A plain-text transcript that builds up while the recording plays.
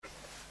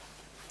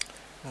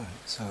Right,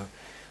 so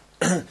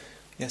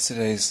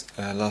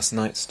last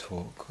night's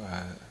talk,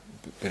 a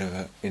bit of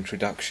an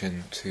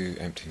introduction to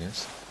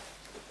emptiness,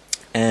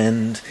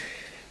 and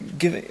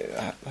giving,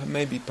 I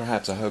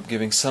hope,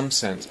 giving some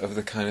sense of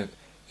the kind of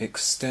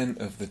extent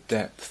of the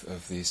depth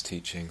of these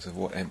teachings, of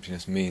what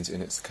emptiness means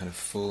in its kind of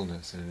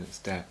fullness and in its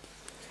depth.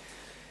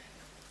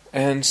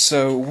 And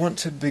so want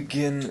to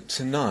begin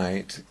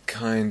tonight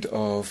kind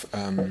of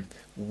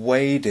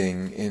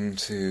wading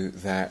into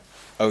that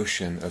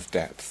ocean of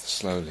depth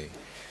slowly.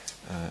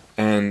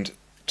 And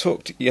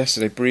talked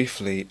yesterday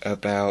briefly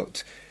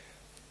about,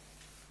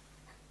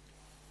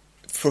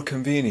 for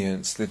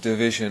convenience, the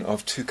division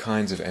of two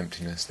kinds of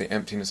emptiness: the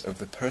emptiness of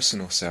the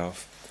personal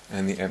self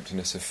and the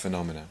emptiness of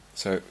phenomena.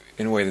 So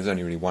in a way there's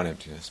only really one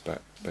emptiness,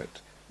 but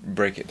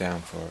break it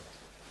down for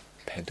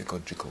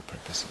pedagogical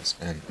purposes.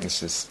 And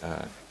this is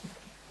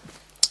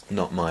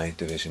not my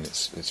division,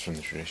 it's from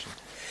the tradition.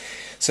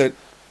 So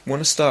I want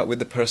to start with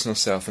the personal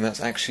self, and that's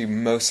actually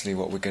mostly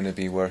what we're going to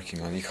be working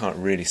on. You can't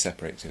really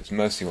separate it. It's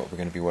mostly what we're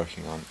going to be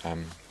working on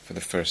for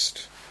the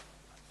first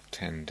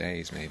 10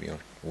 days maybe, or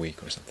a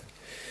week or something.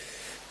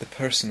 The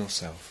personal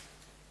self.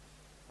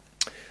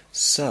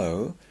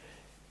 So,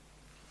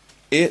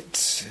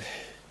 it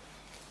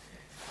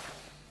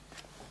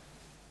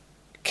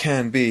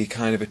can be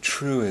kind of a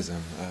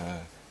truism,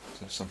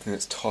 sort of something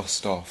that's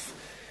tossed off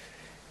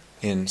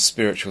in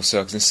spiritual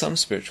circles, in some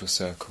spiritual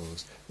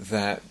circles,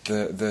 that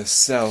the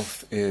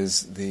self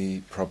is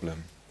the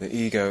problem, the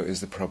ego is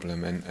the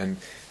problem, and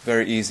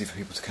very easy for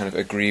people to kind of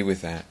agree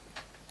with that.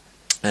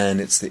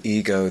 And it's the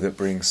ego that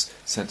brings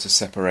sense of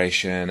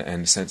separation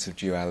and sense of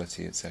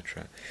duality,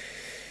 etc.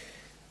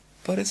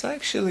 But it's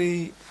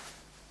actually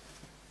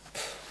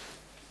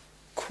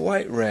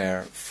quite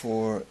rare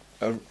for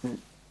a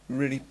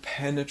really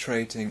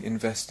penetrating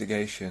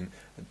investigation,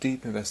 a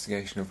deep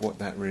investigation of what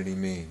that really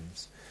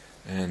means.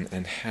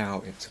 And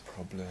how it's a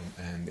problem,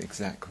 and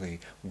exactly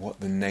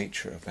what the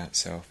nature of that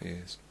self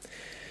is.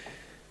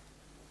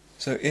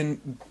 So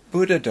in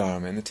Buddha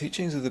Dharma, in the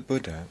teachings of the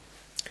Buddha,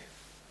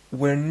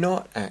 we're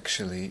not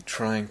actually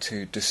trying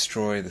to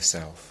destroy the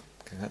self.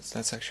 Okay,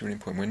 that's actually really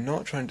important. We're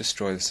not trying to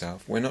destroy the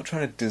self. We're not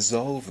trying to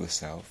dissolve the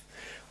self.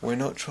 We're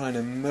not trying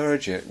to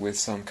merge it with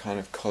some kind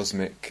of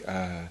cosmic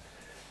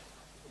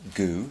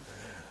goo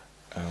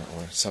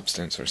or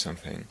substance or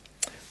something.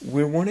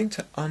 We're wanting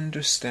to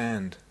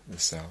understand the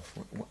self,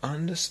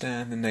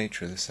 understand the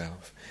nature of the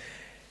self.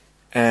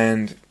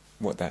 And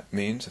what that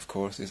means, of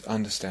course, is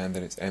understand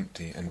that it's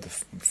empty, and the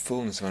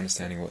fullness of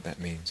understanding what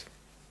that means.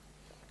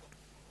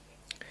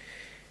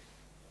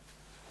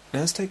 Now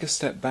let's take a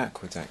step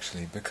backwards,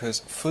 actually, because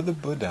for the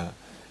Buddha,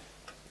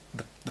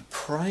 the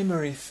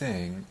primary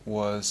thing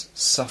was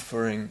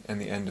suffering and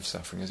the end of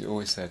suffering. As he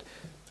always said,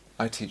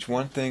 I teach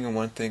one thing and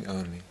one thing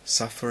only: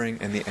 suffering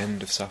and the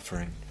end of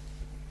suffering.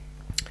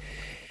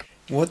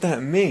 What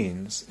that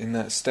means in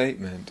that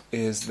statement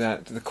is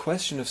that the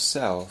question of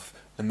self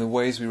and the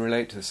ways we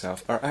relate to the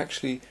self are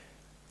actually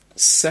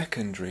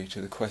secondary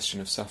to the question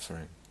of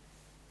suffering.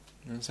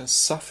 And so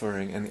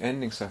suffering and the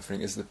ending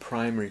suffering is the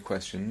primary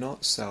question,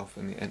 not self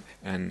and the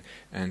end,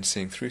 and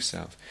seeing through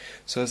self.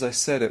 So as I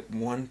said at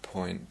one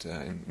point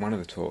in one of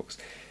the talks,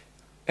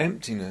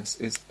 emptiness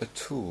is a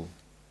tool.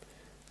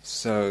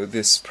 So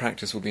this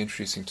practice we'll be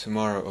introducing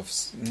tomorrow of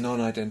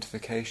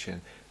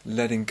non-identification,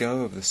 letting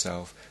go of the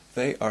self.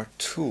 They are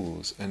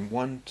tools, and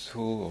one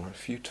tool or a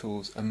few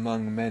tools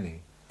among many.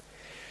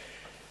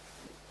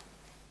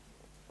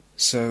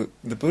 So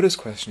the Buddha's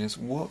question is,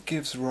 what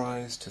gives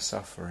rise to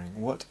suffering?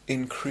 What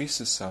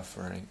increases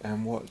suffering?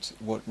 And what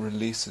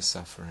releases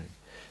suffering?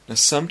 Now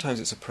sometimes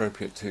it's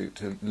appropriate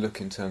to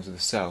look in terms of the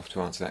self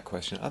to answer that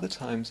question. Other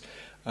times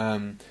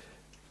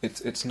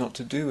it's not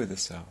to do with the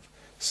self.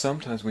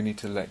 Sometimes we need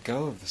to let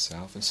go of the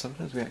self, and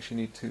sometimes we actually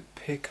need to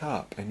pick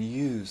up and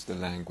use the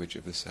language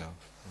of the self.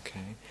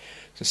 Okay?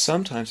 So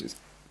sometimes it's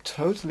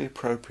totally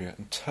appropriate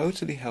and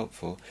totally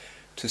helpful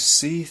to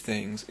see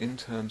things in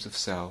terms of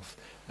self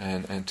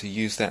and to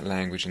use that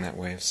language and that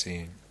way of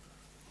seeing.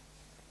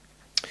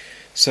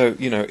 So,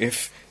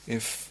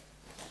 if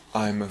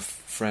I'm a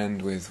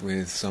friend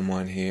with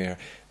someone here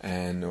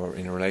or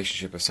in a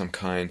relationship of some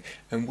kind,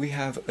 and we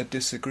have a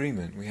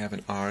disagreement, we have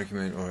an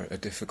argument or a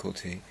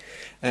difficulty,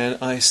 and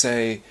I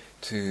say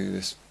to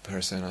this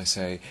person,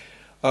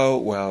 oh,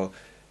 well,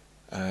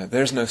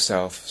 there's no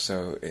self,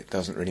 so it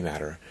doesn't really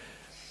matter.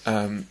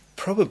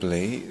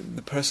 Probably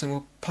the person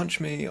will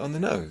punch me on the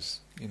nose.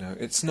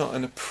 It's not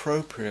an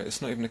appropriate, it's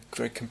not even a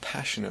very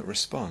compassionate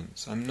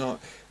response.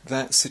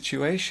 That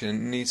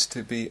situation needs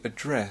to be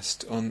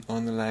addressed on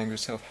the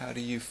language itself. How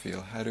do you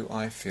feel? How do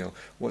I feel?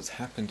 What's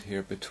happened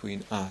here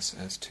between us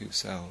as two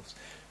selves,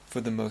 for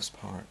the most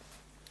part?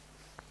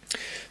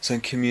 So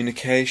in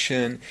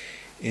communication,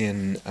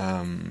 in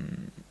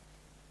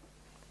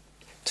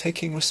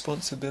taking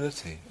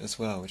responsibility as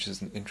well, which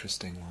is an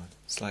interesting one.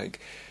 It's like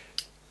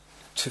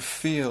to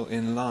feel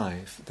in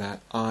life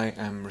that I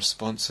am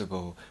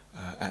responsible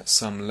at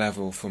some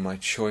level for my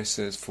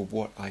choices, for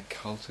what I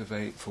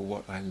cultivate, for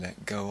what I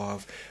let go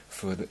of,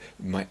 for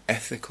my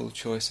ethical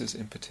choices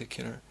in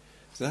particular.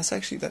 So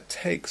that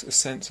takes a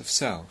sense of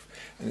self,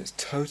 and it's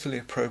totally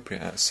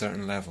appropriate at a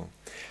certain level.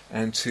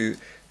 And to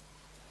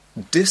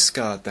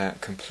discard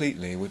that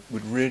completely would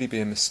really be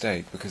a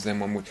mistake, because then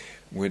one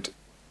would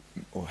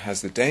or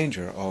has the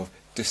danger of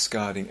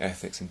discarding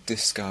ethics and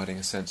discarding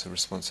a sense of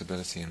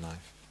responsibility in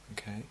life.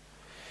 Okay?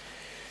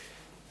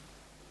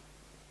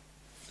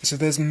 So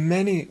there's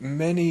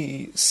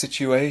many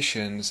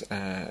situations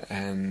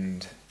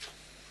and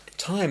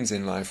times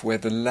in life where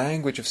the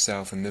language of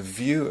self and the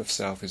view of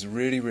self is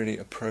really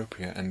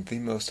appropriate and the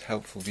most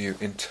helpful view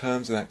in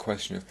terms of that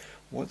question of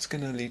what's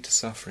going to lead to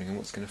suffering and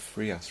what's going to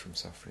free us from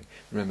suffering.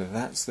 Remember,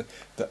 that's the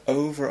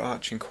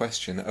overarching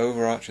question that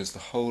overarches the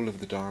whole of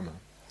the Dharma.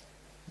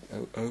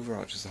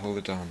 Overarches the whole of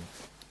the Dharma.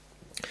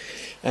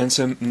 And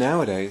so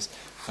nowadays,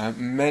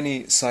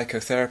 many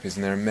psychotherapies,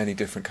 and there are many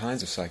different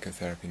kinds of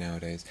psychotherapy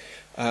nowadays,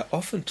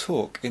 often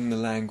talk in the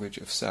language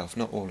of self.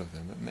 Not all of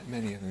them, but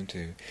many of them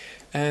do.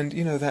 And,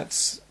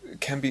 that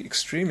can be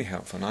extremely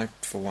helpful. And I,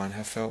 for one,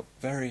 have felt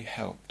very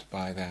helped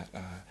by that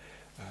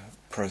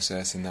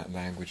process and that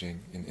languaging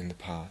in the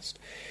past.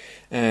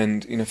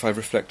 And, if I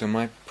reflect on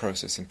my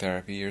process in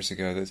therapy years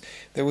ago,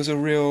 there was a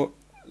real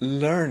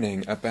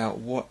learning about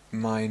what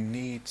my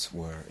needs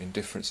were in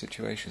different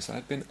situations that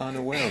I'd been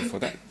unaware of. For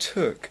that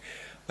took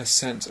a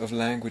sense of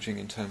languaging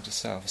in terms of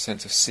self, a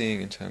sense of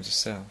seeing in terms of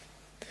self.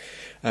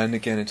 And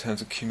again, in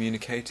terms of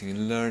communicating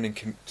and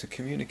learning to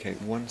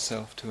communicate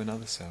oneself to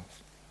another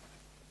self.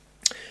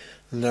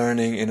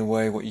 Learning, in a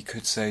way, what you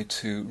could say,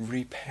 to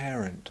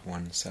reparent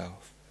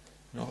oneself.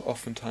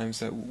 Oftentimes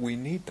that we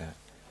need that.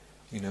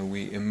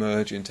 We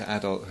emerge into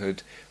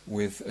adulthood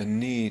with a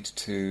need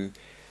to,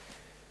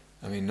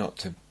 not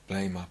to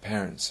blame our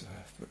parents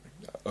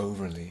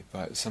overly,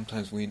 but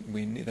sometimes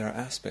there are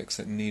aspects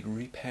that need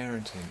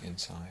reparenting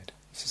inside.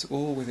 This is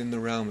all within the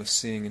realm of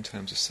seeing in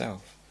terms of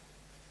self.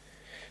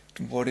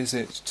 What is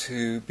it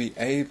to be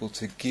able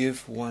to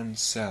give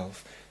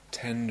oneself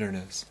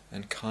tenderness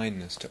and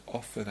kindness, to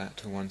offer that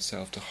to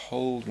oneself, to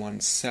hold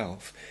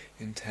oneself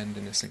in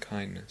tenderness and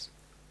kindness?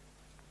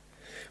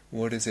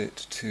 What is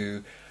it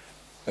to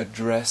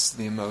address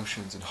the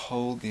emotions and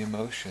hold the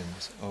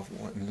emotions of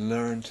one,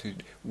 learn to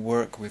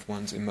work with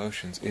one's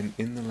emotions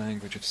in the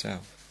language of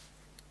self?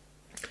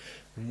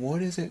 And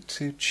what is it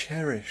to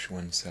cherish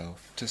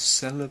oneself, to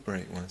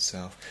celebrate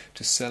oneself,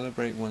 to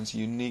celebrate one's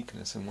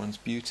uniqueness and one's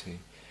beauty?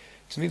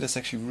 To me, that's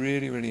actually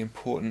really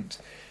important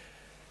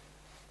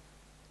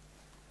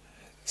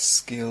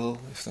skill,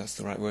 if that's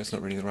the right word. It's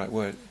not really the right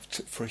word,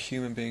 for a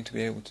human being to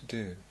be able to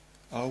do.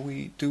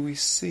 Do we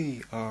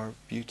see our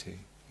beauty?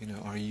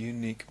 Our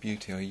unique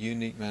beauty, our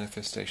unique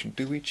manifestation.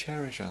 Do we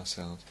cherish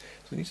ourselves?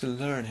 So we need to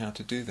learn how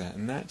to do that,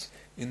 and that's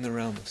in the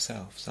realm of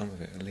self, some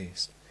of it at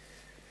least.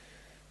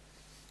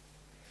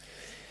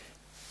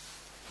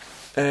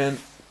 And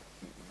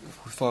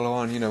if we follow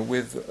on,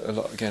 with a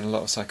lot of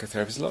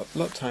psychotherapists, a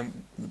lot of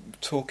time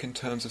talk in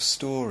terms of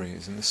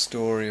stories, and the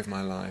story of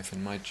my life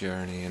and my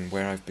journey and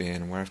where I've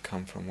been and where I've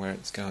come from, where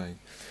it's going.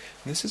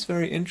 And this is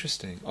very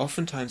interesting.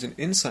 Oftentimes in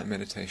insight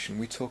meditation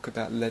we talk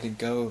about letting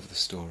go of the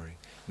story.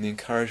 And the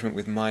encouragement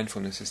with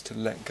mindfulness is to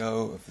let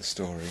go of the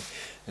story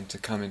and to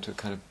come into a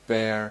kind of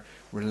bare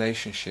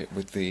relationship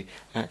with the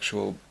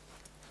actual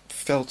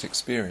felt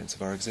experience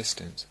of our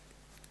existence.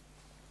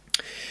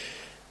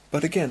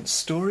 But again,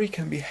 story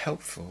can be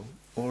helpful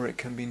or it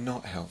can be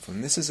not helpful.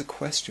 And this is a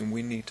question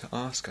we need to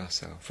ask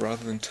ourselves,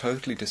 rather than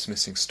totally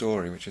dismissing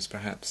story, which is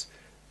perhaps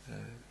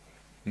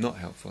not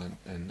helpful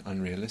and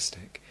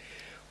unrealistic.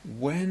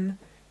 When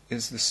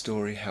is the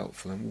story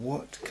helpful, and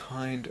what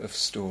kind of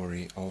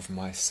story of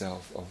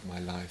myself, of my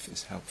life,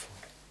 is helpful?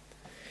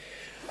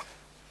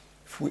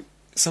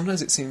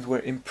 Sometimes it seems we're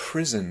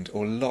imprisoned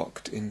or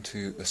locked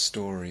into a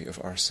story of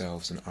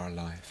ourselves and our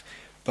life,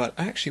 but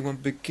actually one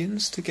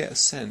begins to get a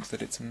sense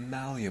that it's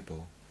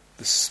malleable.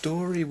 The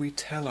story we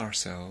tell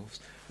ourselves,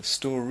 the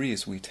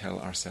stories we tell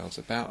ourselves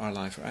about our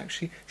life are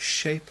actually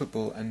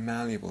shapeable and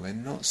malleable. They're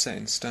not set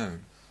in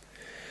stone.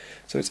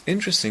 So it's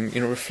interesting,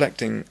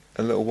 reflecting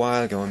a little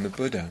while ago on the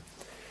Buddha,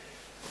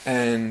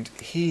 and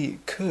he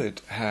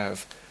could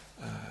have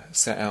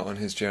set out on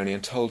his journey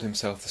and told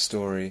himself the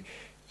story,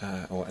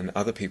 and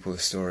other people the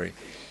story.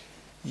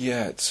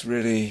 Yeah, it's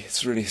really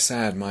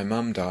sad. My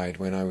mum died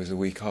when I was a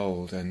week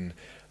old, and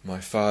my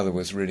father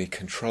was really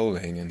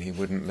controlling, and he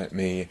wouldn't let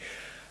me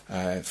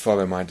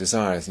follow my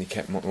desires, and he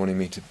kept wanting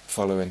me to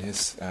follow in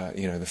his,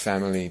 the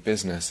family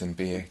business and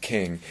be a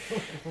king.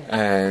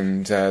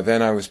 And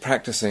then I was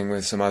practicing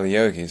with some other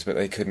yogis, but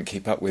they couldn't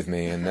keep up with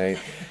me, and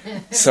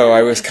so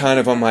I was kind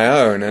of on my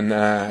own, and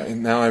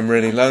now I'm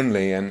really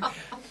lonely. And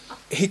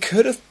he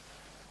could have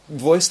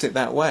voiced it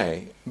that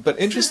way, but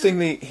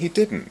interestingly, he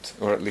didn't,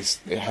 or at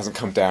least it hasn't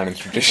come down in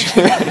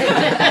tradition.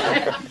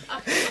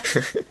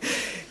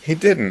 He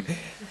didn't.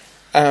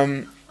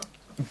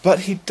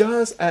 But he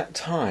does at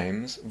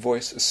times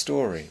voice a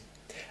story,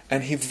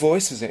 and he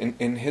voices it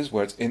in his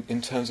words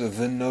in terms of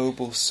the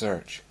noble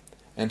search,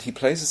 and he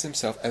places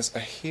himself as a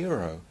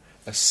hero,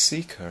 a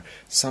seeker,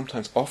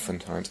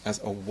 oftentimes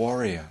as a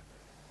warrior.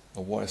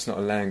 It's not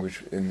a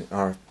language in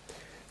our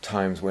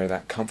times where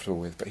that comfortable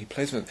with, but he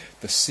plays with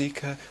the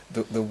seeker,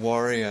 the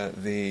warrior,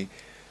 the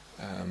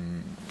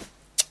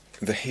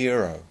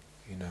hero,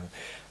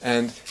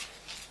 and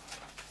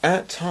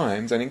at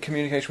times, and in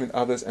communication with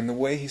others, and the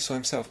way he saw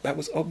himself, that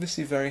was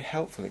obviously very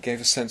helpful. It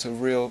gave a sense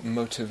of real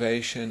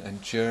motivation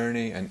and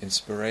journey and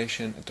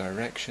inspiration,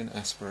 direction,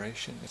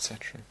 aspiration,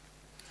 etc.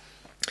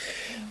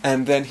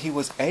 And then he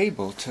was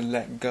able to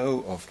let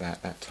go of that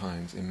at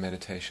times in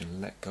meditation,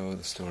 let go of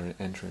the story and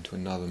enter into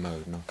another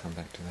mode, and I'll come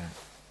back to that.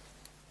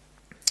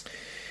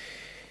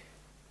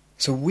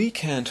 So we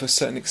can, to a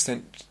certain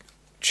extent,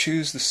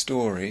 choose the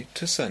story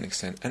to a certain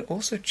extent, and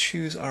also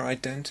choose our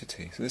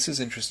identity. So this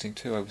is interesting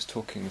too. I was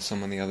talking with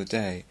someone the other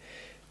day,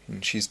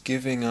 and she's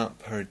giving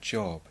up her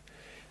job,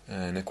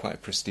 and a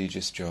quite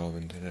prestigious job,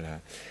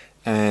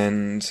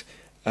 and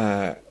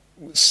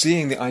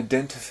seeing the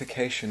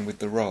identification with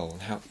the role,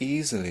 and how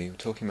easily, we're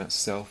talking about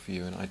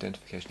self-view and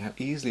identification, how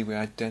easily we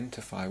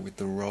identify with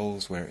the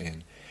roles we're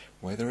in,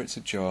 whether it's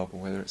a job,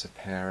 or whether it's a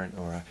parent,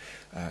 or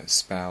a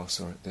spouse,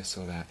 or this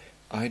or that.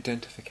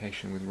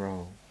 Identification with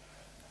role.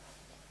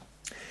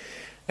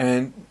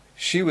 And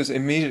she was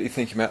immediately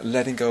thinking about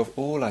letting go of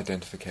all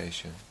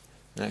identification.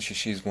 And actually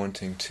she's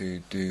wanting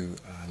to do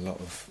a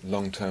lot of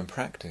long-term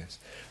practice.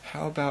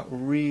 How about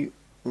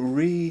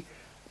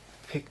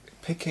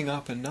picking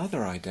up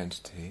another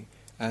identity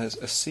as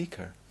a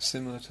seeker,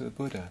 similar to the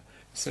Buddha?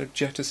 Instead of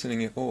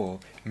jettisoning it all,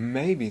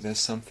 maybe there's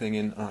something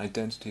in our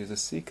identity as a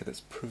seeker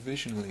that's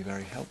provisionally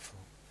very helpful.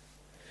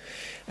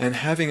 And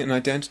having an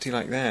identity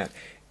like that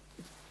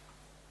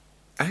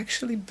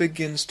actually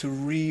begins to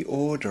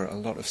reorder a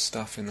lot of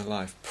stuff in the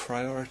life,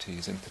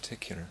 priorities in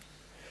particular.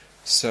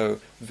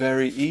 So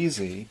very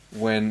easy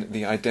when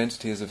the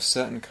identity is of a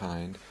certain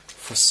kind,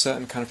 for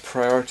certain kind of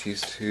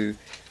priorities to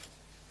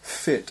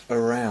fit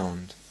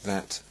around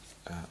that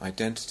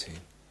identity.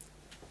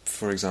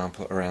 For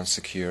example, around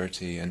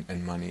security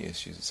and money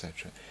issues,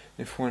 etc.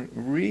 If one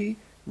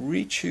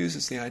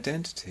re-chooses the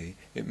identity,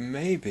 it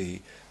may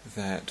be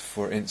that,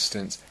 for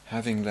instance,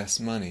 having less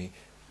money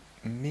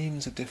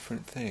means a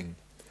different thing.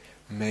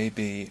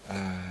 Maybe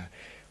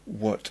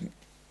what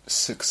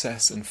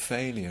success and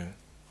failure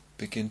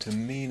begin to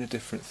mean a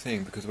different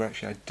thing because we're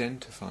actually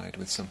identified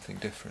with something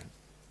different.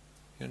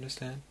 You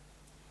understand?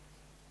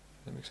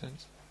 Does that make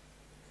sense?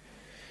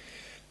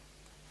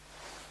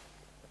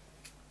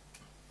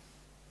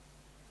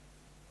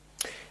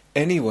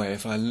 Anyway,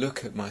 if I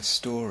look at my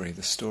story,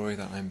 the story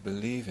that I'm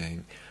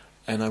believing,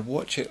 and I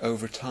watch it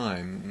over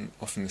time,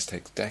 often this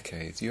takes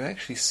decades, you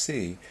actually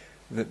see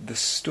that the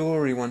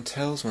story one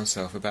tells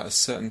oneself about a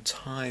certain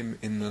time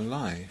in the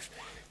life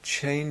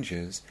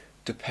changes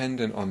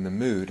dependent on the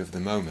mood of the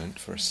moment,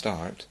 for a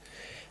start,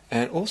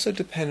 and also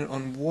dependent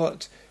on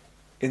what,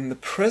 in the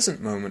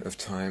present moment of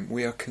time,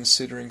 we are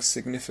considering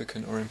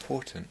significant or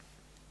important.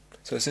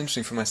 So it's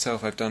interesting for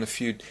myself, I've done a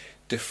few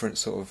different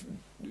sort of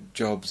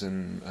jobs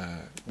and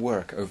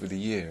work over the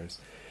years,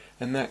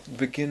 and that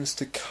begins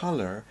to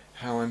colour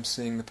how I'm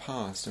seeing the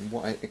past and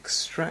what I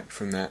extract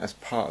from that as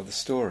part of the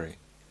story.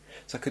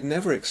 So I could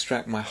never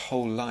extract my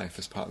whole life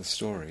as part of the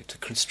story. To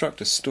construct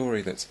a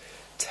story that's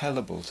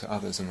tellable to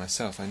others and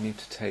myself, I need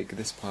to take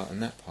this part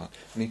and that part.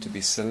 I need to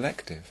be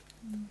selective.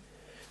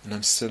 And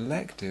I'm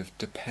selective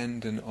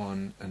dependent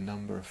on a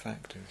number of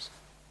factors.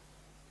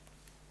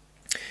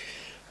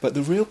 But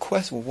the real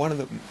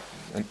question,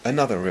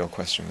 another real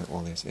question with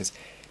all this is,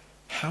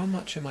 how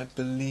much am I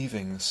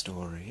believing the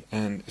story?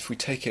 And if we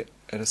take it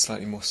at a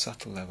slightly more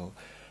subtle level,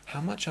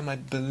 how much am I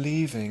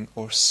believing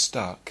or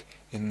stuck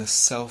in the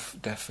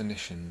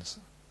self-definitions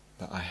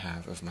that I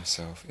have of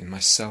myself, in my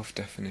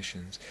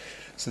self-definitions?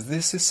 So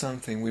this is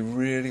something we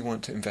really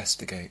want to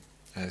investigate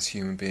as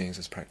human beings,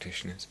 as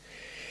practitioners.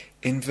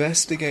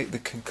 Investigate the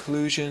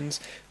conclusions,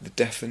 the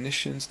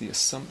definitions, the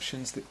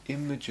assumptions, the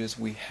images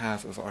we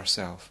have of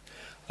ourselves.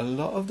 A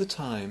lot of the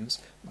times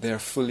they're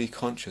fully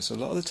conscious. A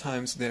lot of the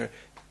times they're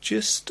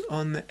just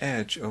on the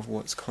edge of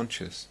what's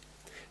conscious.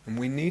 And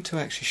we need to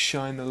actually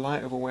shine the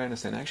light of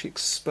awareness and actually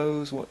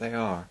expose what they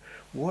are.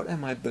 What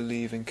am I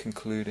believing,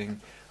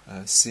 concluding,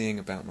 seeing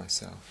about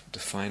myself?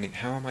 Defining.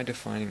 How am I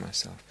defining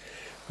myself?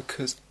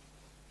 Because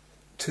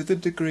to the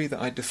degree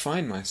that I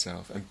define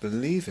myself and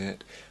believe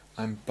it,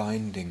 I'm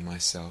binding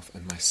myself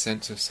and my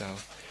sense of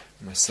self,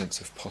 my sense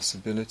of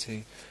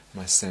possibility,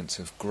 my sense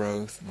of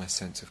growth, my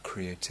sense of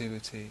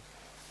creativity.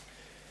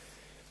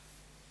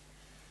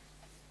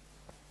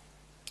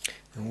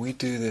 And we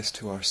do this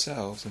to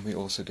ourselves, and we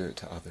also do it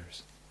to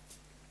others.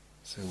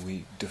 So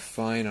we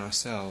define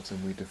ourselves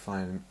and we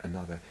define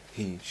another,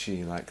 he,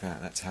 she, like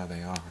that. That's how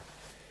they are.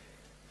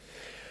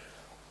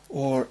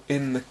 Or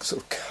in the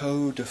sort of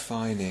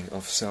co-defining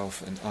of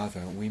self and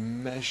other, we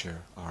measure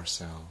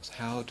ourselves.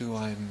 How do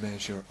I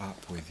measure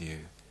up with you?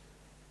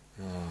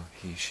 Oh,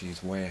 he,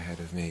 she's way ahead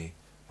of me,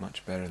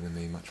 much better than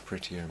me, much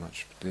prettier,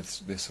 much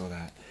this or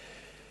that.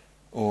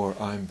 Or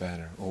I'm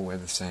better, or we're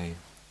the same.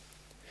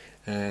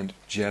 And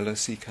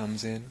jealousy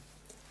comes in,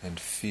 and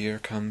fear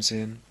comes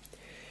in,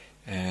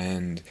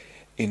 and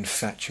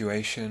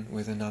infatuation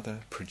with another,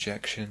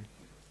 projection,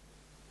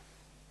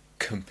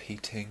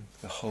 competing,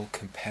 the whole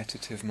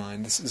competitive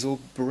mind. This is all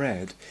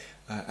bred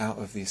out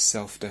of this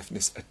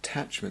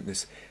attachment,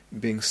 this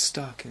being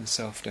stuck in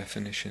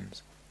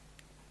self-definitions.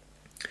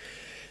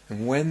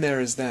 And when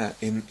there is that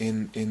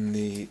in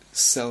the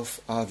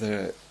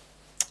self-other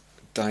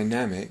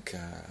dynamic,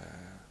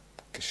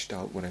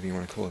 gestalt, whatever you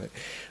want to call it,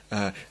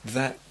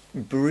 that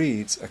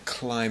breeds a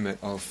climate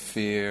of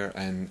fear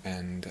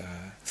and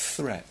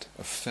threat,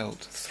 a felt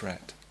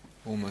threat,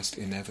 almost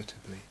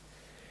inevitably.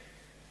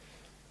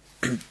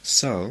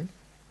 So,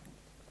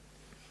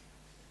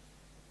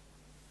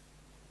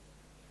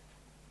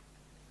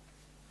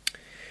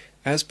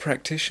 as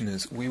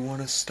practitioners, we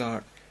want to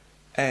start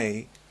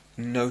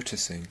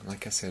noticing,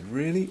 like I said,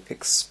 really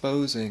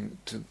exposing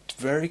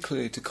very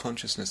clearly to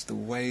consciousness the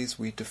ways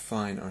we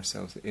define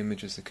ourselves, the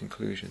images, the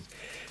conclusions,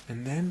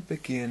 and then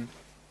begin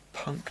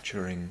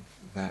puncturing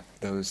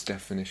those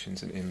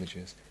definitions and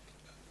images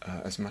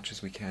as much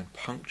as we can,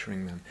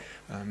 puncturing them,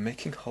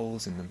 making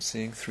holes in them,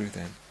 seeing through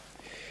them.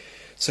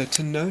 So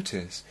to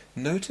notice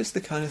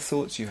the kind of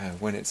thoughts you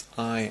have when it's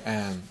I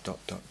am ...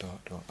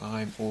 or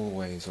I'm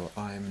always, or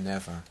I'm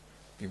never.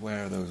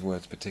 Beware of those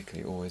words,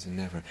 particularly always and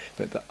never.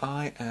 But the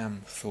I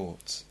am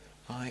thoughts,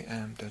 I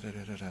am ...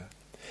 And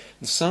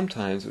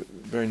sometimes, a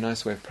very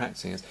nice way of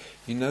practicing is,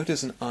 you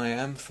notice an I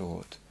am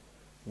thought,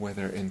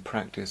 whether in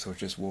practice or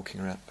just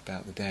walking around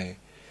about the day,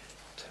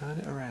 turn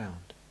it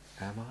around.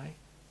 Am I?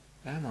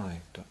 Am I ...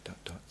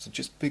 So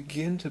just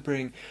begin to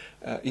bring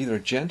either a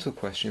gentle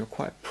question or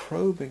quite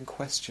probing,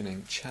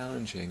 questioning,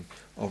 challenging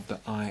of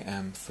the I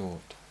am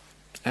thought.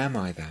 Am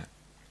I that?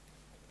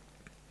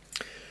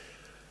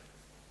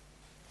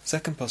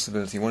 Second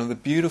possibility, one of the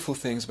beautiful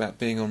things about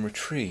being on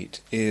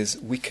retreat is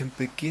we can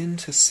begin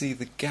to see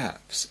the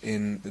gaps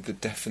in the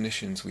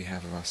definitions we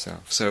have of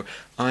ourselves. So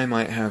I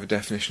might have a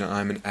definition,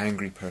 I'm an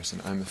angry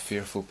person, I'm a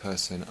fearful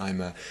person,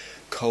 I'm a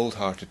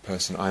cold-hearted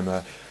person, I'm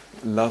a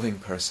loving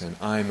person,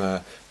 I'm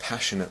a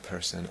passionate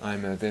person,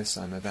 I'm a this,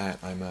 I'm a that,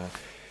 I'm a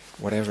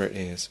whatever it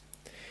is.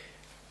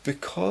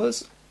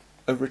 Because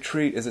a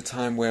retreat is a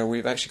time where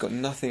we've actually got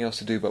nothing else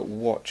to do but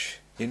watch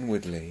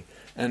inwardly,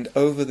 and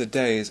over the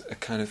days a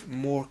kind of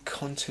more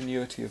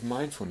continuity of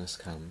mindfulness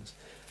comes.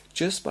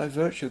 Just by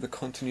virtue of the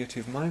continuity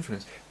of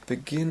mindfulness,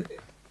 begin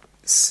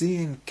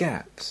seeing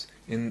gaps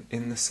in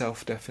the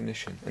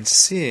self-definition, and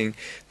seeing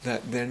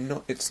that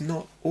it's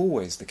not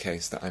always the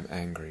case that I'm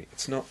angry,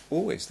 it's not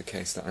always the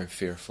case that I'm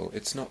fearful,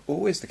 it's not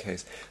always the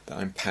case that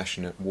I'm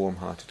passionate,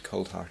 warm-hearted,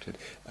 cold-hearted,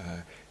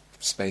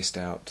 spaced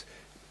out,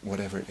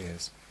 whatever it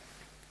is.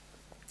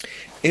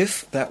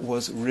 If that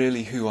was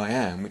really who I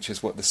am, which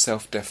is what the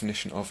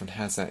self-definition often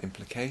has that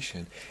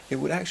implication, it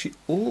would actually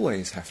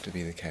always have to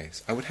be the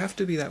case. I would have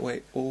to be that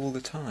way all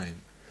the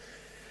time.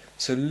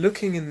 So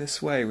looking in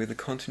this way with the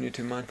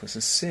continuity of mindfulness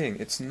and seeing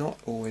it's not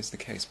always the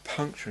case,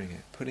 puncturing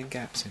it, putting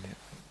gaps in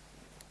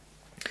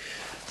it.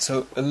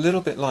 So a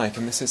little bit like,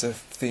 and this is a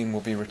theme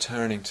we'll be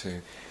returning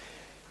to,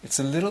 it's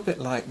a little bit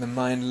like the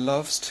mind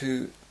loves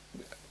to...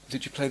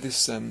 Did you play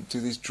this,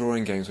 do these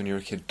drawing games when you were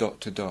a kid, dot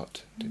to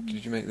dot?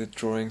 Did you make the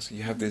drawings?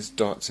 You have these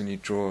dots and you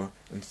draw,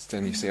 and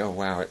then you say, oh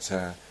wow, it's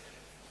who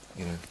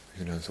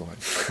knows what.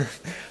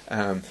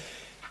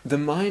 The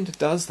mind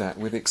does that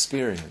with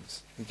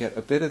experience. You get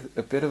a bit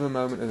of a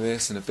moment of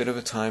this and a bit of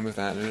a time of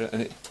that,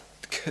 and it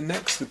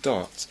connects the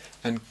dots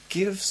and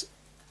gives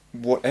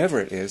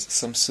whatever it is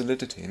some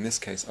solidity. In this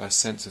case, our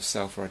sense of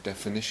self or our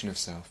definition of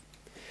self.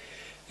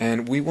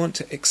 And we want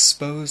to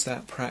expose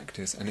that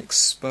practice and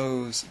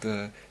expose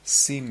the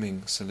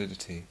seeming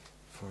solidity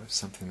for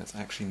something that's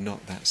actually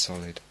not that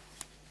solid.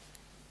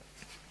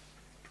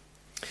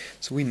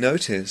 So we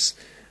notice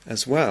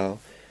as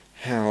well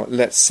how,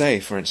 let's say,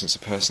 for instance, a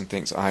person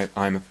thinks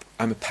I'm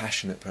a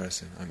passionate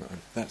person.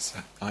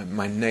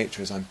 My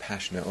nature is I'm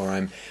passionate,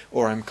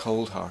 or I'm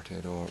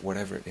cold-hearted, or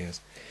whatever it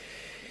is.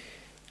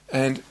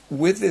 And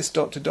with this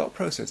dot-to-dot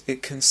process,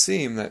 it can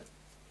seem that,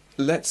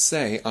 let's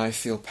say I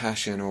feel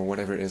passion or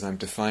whatever it is, I'm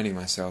defining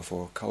myself,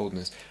 or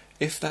coldness.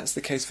 If that's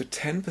the case for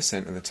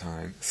 10% of the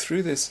time,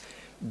 through this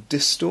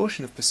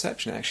distortion of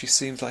perception, it actually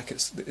seems like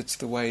it's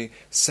the way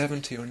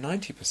 70 or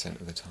 90%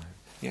 of the time.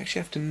 You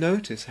actually have to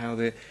notice how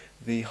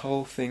the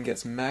whole thing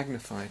gets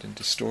magnified and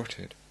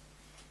distorted.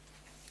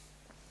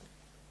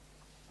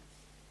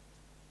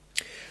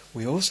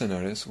 We also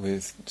notice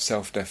with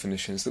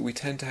self-definitions that we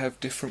tend to have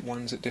different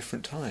ones at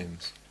different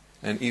times,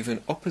 and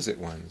even opposite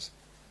ones.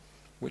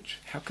 Which,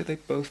 how could they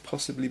both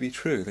possibly be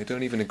true? They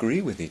don't even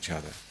agree with each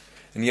other.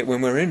 And yet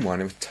when we're in one,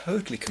 we're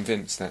totally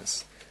convinced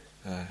that's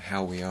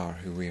how we are,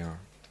 who we are.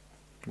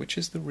 Which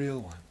is the real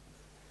one?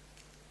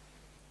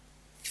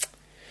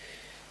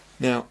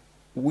 Now,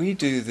 we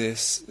do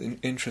this,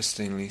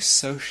 interestingly,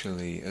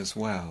 socially as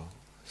well.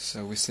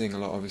 So we're seeing a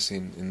lot, obviously,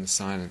 in the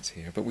silence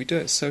here. But we do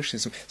it socially.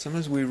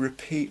 Sometimes we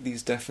repeat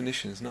these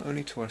definitions, not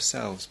only to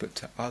ourselves, but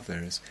to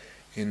others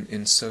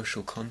in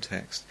social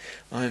context.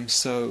 I'm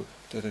so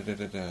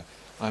da-da-da-da-da.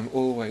 I'm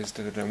always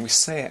da-da-da. And we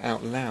say it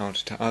out loud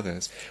to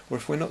others. Or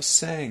if we're not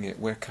saying it,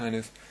 we're kind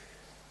of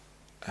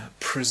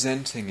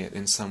presenting it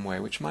in some way,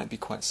 which might be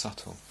quite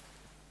subtle.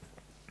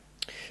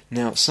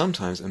 Now,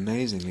 sometimes,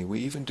 amazingly, we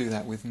even do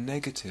that with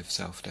negative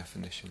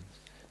self-definitions.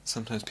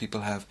 Sometimes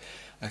people have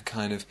a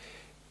kind of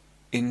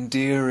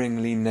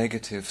endearingly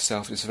negative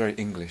self... It's a very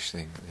English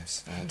thing,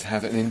 this. To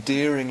have an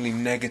endearingly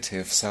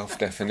negative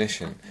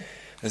self-definition.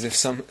 As if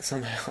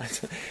somehow...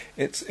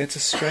 It's a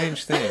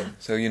strange thing.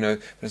 So,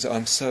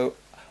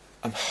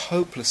 I'm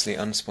hopelessly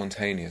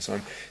unspontaneous, or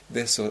I'm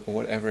this or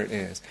whatever it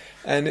is.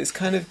 And it's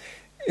kind of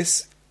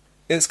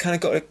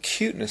got a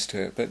cuteness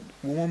to it, but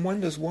one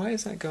wonders, why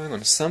is that going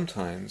on?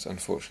 Sometimes,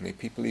 unfortunately,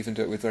 people even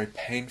do it with very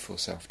painful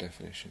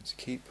self-definitions.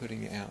 Keep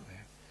putting it out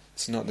there.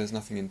 There's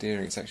nothing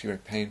endearing, it's actually very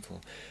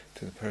painful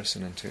to the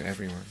person and to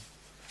everyone.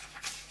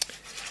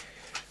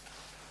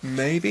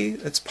 Maybe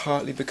it's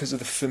partly because of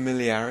the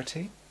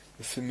familiarity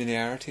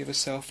of a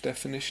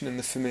self-definition and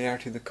the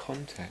familiarity of the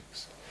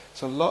context.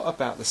 So a lot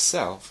about the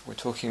self, we're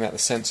talking about the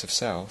sense of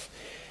self,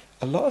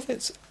 a lot of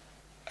it's,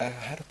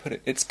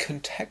 it's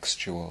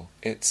contextual,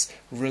 it's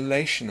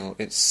relational,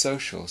 it's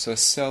social. So a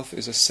self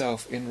is a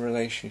self in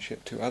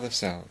relationship to other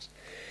selves.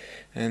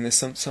 And there's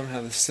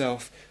somehow the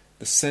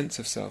sense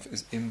of self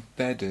is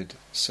embedded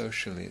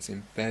socially, it's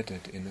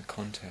embedded in the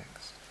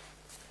context.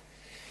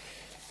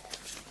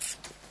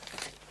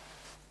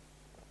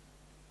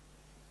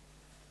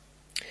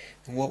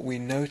 And what we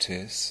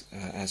notice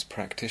as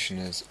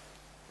practitioners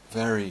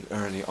very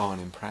early on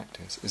in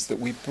practice is that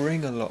we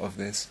bring a lot of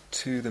this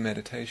to the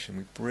meditation,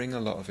 we bring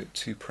a lot of it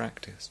to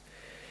practice.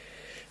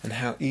 And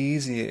how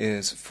easy it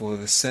is for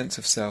the sense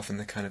of self and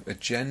the kind of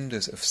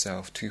agendas of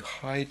self to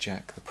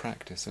hijack the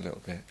practice a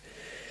little bit.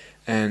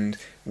 And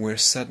we're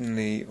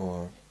suddenly,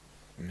 or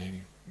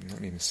maybe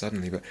not even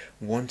suddenly, but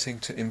wanting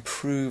to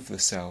improve the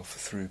self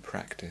through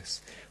practice,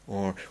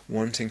 or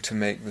wanting to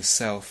make the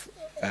self,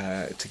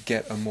 to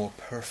get a more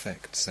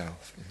perfect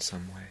self in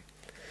some way.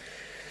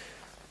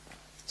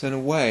 So in a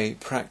way,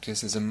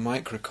 practice is a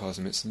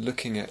microcosm. It's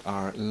looking at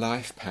our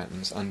life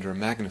patterns under a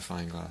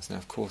magnifying glass. Now,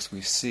 of course,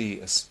 we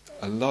see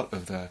a lot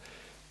of the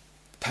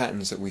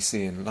patterns that we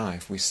see in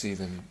life, we see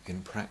them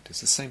in practice.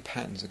 The same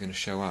patterns are going to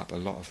show up, a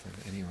lot of them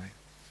anyway,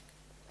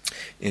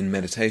 in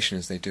meditation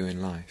as they do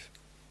in life.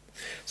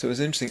 So it was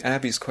interesting,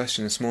 Abby's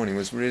question this morning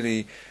was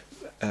really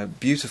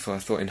beautiful, I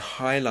thought, in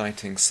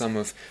highlighting some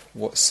of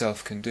what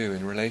self can do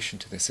in relation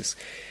to this.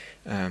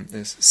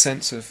 This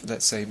sense of,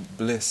 let's say,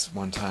 bliss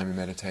one time in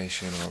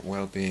meditation, or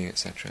well-being,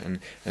 etc. And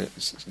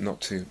it's not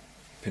to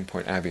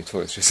pinpoint Abby at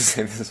all, it's just to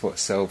say this is what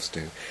selves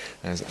do.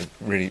 And it's a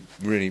really,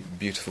 really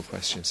beautiful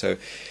question. So,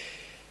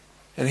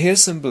 and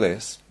here's some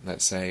bliss,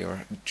 let's say,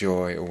 or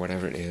joy, or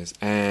whatever it is,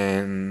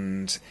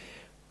 and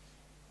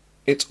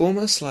it's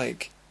almost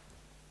like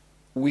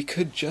we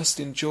could just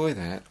enjoy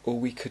that, or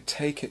we could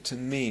take it to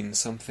mean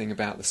something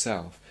about the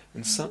self.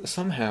 And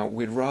somehow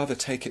we'd rather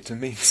take it to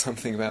mean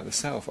something about the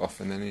self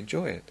often than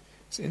enjoy it.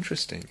 It's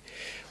interesting.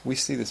 We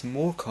see this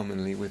more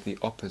commonly with the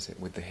opposite,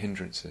 with the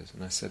hindrances.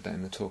 And I said that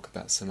in the talk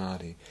about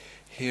samadhi.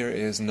 Here it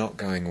is not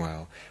going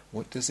well.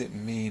 What does it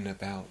mean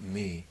about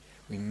me?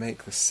 We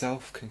make the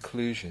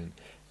self-conclusion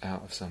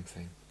out of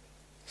something.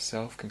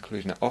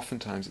 Self-conclusion. Now,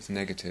 oftentimes it's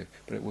negative,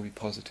 but it will be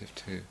positive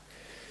too.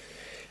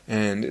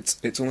 And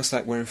it's almost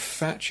like we're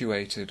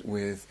infatuated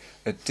with,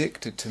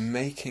 addicted to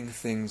making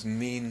things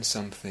mean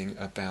something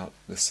about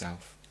the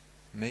self.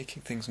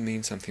 Making things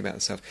mean something about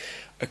the self.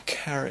 A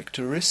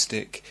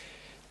characteristic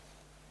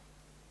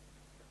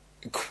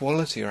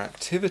quality or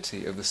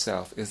activity of the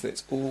self is that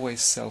it's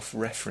always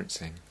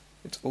self-referencing.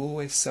 It's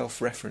always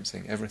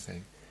self-referencing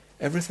everything.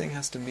 Everything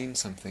has to mean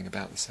something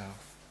about the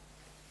self.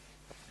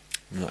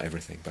 Not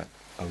everything, but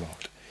a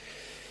lot.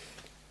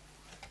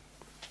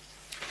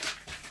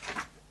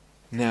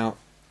 Now,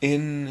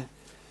 in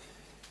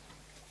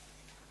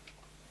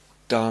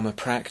Dharma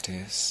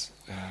practice,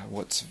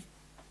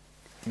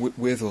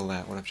 with all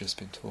that, what I've just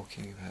been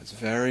talking about, it's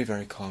very,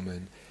 very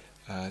common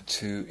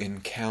to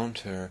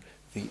encounter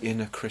the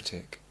inner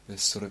critic,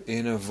 this sort of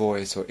inner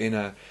voice or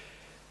inner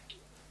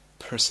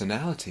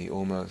personality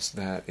almost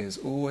that is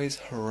always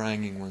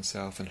haranguing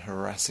oneself and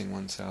harassing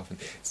oneself, and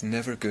it's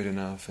never good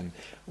enough, and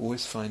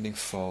always finding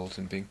fault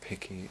and being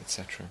picky,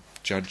 etc.,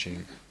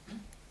 judging.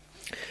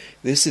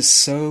 This is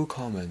so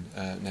common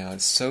now.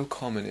 It's so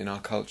common in our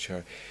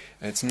culture.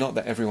 It's not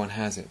that everyone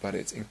has it, but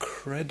it's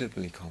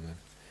incredibly common.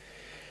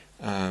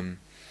 I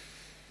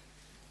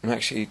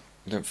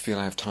don't feel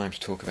I have time to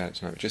talk about it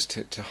tonight, but just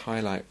to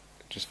highlight,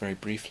 just very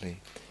briefly.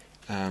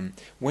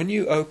 When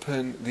you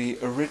open the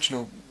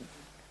original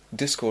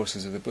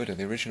discourses of the Buddha,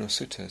 the original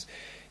suttas,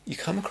 you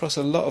come across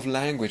a lot of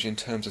language in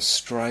terms of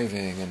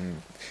striving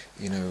and,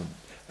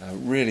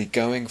 really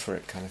going for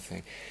it kind of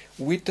thing.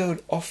 We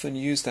don't often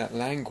use that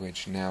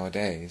language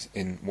nowadays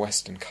in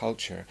Western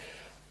culture,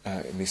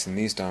 at least in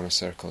these Dharma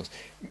circles,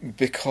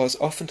 because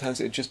oftentimes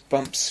it just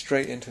bumps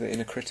straight into the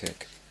inner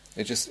critic.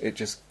 It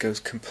just goes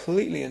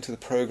completely into the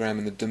program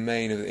and the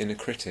domain of the inner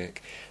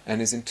critic,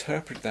 and is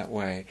interpreted that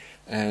way,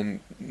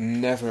 and we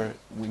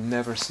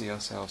never see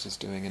ourselves as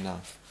doing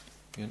enough.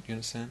 You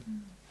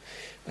understand?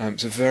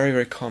 So very,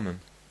 very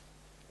common.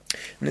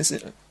 And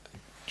I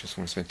just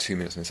want to spend 2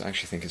 minutes on this. I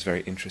actually think it's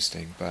very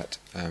interesting, but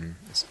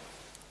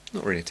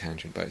Not really a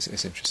tangent, but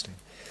it's interesting.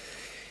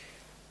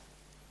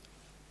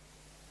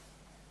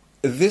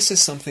 This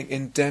is something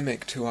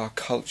endemic to our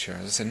culture.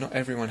 As I said, not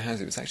everyone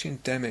has it. It's actually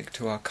endemic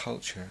to our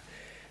culture.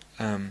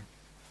 I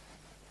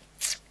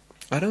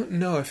don't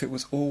know if it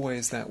was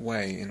always that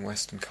way in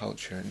Western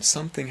culture. And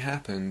something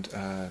happened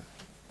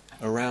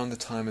around the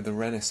time of the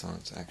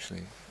Renaissance,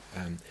 actually.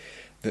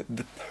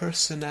 The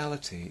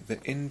personality,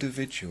 the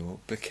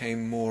individual,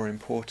 became more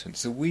important.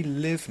 So we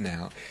live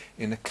now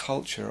in a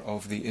culture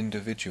of the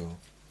individual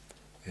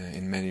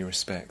in many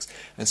respects.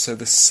 And so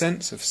the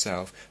sense of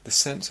self, the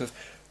sense of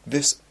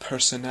this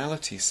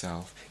personality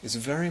self, is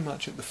very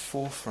much at the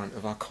forefront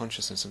of our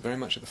consciousness and very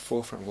much at the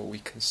forefront of what we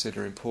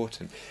consider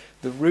important.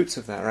 The roots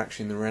of that are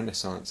actually in the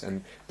Renaissance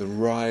and the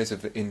rise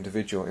of the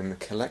individual in the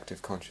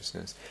collective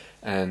consciousness,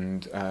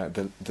 and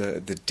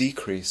the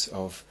decrease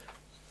of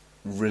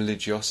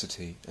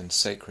religiosity and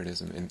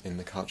sacredism in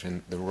the culture,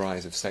 and the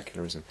rise of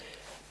secularism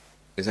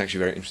is actually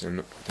very interesting.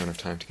 I don't have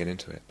time to get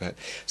into it. But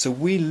so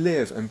we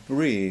live and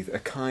breathe a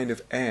kind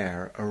of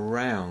air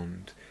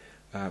around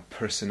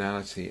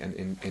personality and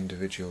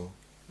individual,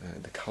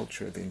 the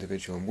culture of the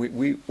individual. And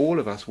we all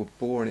of us were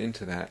born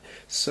into that,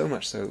 so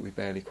much so that we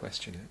barely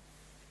question it.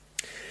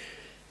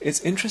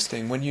 It's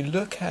interesting when you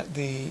look at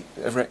the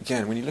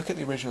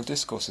original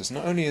discourses.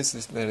 Not only is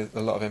there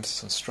a lot of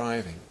emphasis on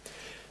striving,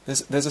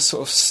 there's a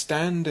sort of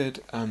standard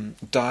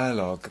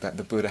dialogue that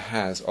the Buddha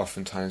has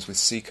oftentimes with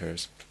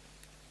seekers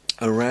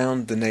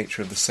around the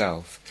nature of the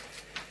self,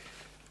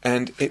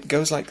 and it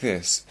goes like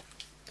this.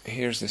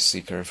 Here's this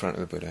seeker in front of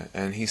the Buddha,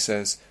 and he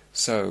says,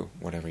 "So,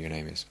 whatever your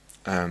name is,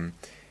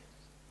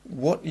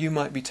 what you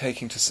might be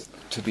taking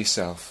to be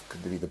self,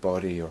 could be the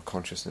body or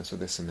consciousness or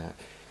this and that,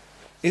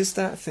 is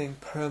that thing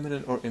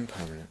permanent or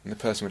impermanent?" And the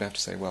person would have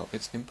to say, "Well,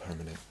 it's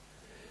impermanent,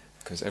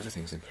 because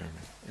everything's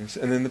impermanent."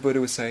 And then the Buddha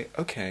would say,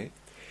 "Okay,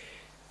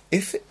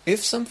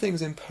 if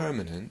something's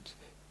impermanent,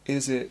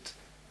 is it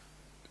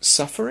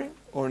suffering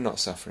or not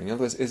suffering? In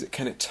other words,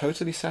 can it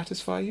totally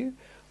satisfy you,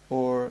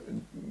 or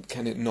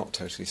can it not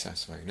totally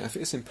satisfy you?" Now, if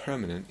it's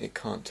impermanent, it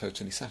can't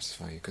totally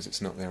satisfy you because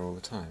it's not there all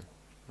the time,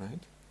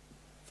 right?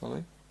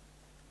 Following?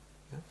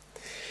 Yeah.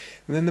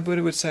 And then the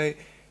Buddha would say,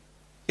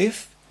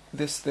 if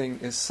this thing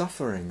is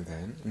suffering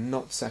then,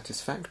 not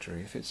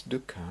satisfactory, if it's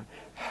dukkha,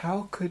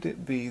 how could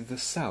it be the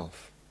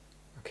self?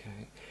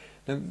 Okay.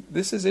 Now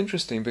this is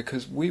interesting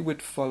because we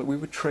would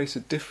trace a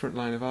different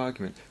line of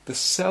argument. The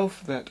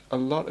self that a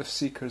lot of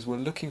seekers were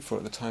looking for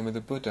at the time of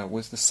the Buddha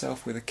was the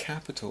self with a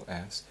capital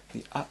S,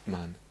 the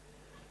Atman,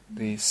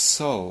 the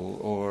soul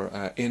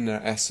or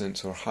inner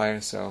essence or higher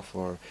self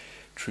or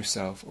true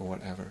self or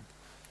whatever.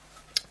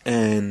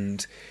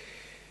 And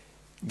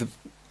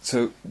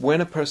so when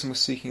a person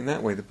was seeking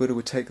that way, the Buddha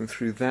would take them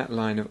through that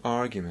line of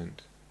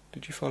argument.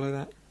 Did you follow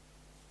that?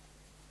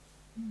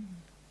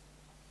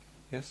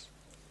 Yes?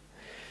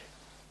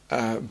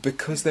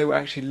 Because they were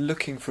actually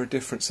looking for a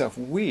different self.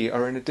 We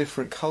are in a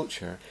different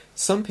culture.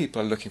 Some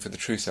people are looking for the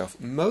true self.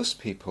 Most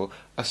people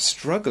are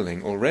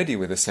struggling already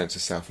with a sense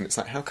of self, and it's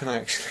like, how can I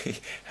actually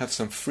have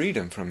some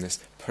freedom from this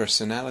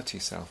personality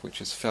self,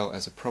 which is felt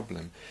as a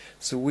problem?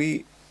 So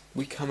we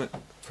come at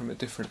from a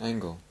different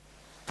angle.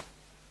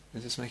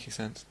 Is this making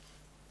sense?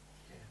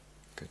 Yeah.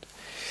 Good.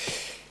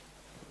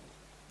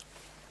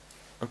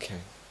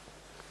 Okay.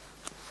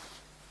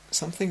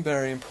 Something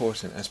very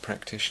important as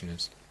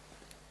practitioners.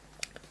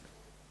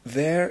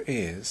 There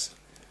is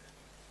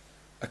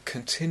a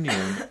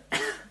continuum,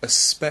 a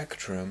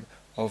spectrum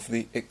of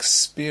the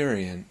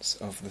experience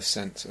of the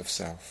sense of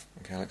self.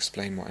 Okay, I'll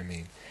explain what I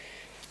mean.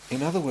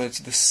 In other words,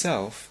 the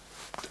self,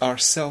 our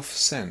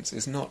self-sense,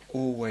 is not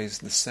always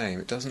the same.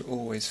 It doesn't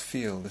always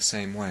feel the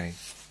same way.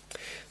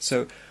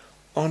 So,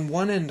 on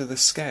one end of the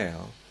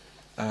scale,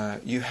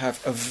 you have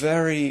a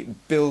very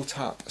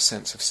built-up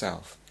sense of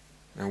self.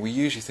 Now, we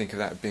usually think of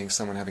that as being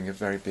someone having a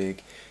very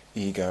big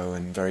ego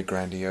and very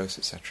grandiose,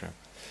 etc.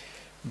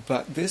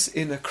 But this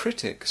inner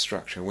critic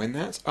structure, when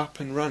that's up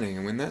and running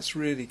and when that's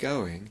really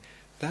going,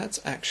 that's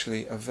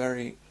actually a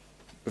very,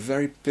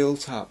 very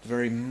built-up,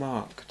 very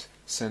marked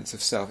sense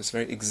of self. It's a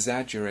very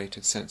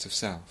exaggerated sense of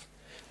self.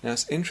 Now,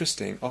 it's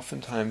interesting,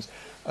 oftentimes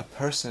a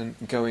person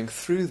going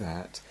through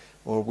that,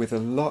 or with a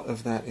lot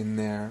of that in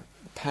their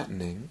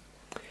patterning,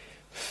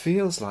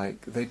 feels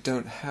like they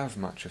don't have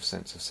much of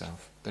sense of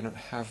self. They don't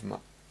have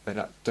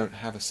don't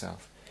have a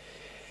self.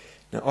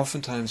 Now,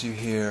 oftentimes you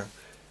hear,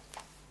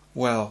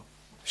 well,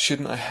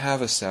 shouldn't I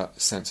have a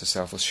sense of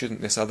self, or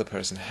shouldn't this other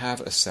person have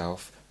a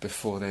self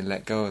before they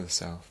let go of the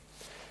self?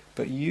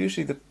 But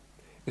usually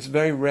it's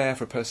very rare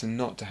for a person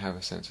not to have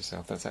a sense of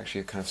self. That's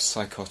actually a kind of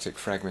psychotic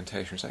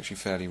fragmentation. It's actually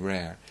fairly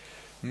rare.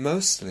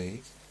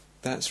 Mostly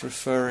that's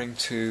referring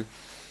to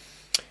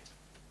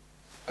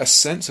a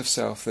sense of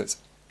self that's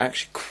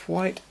actually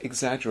quite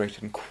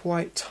exaggerated and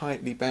quite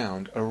tightly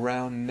bound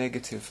around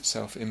negative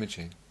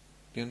self-imaging.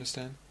 Do you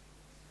understand?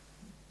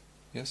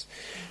 Yes?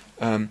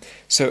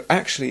 So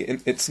actually,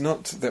 it's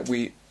not that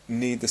we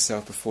need the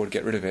self before to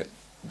get rid of it.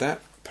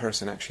 That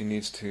person actually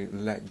needs to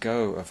let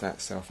go of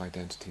that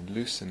self-identity,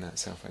 loosen that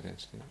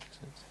self-identity. Makes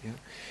sense? Yeah?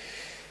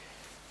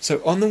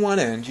 So on the one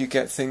end, you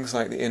get things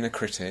like the inner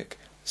critic,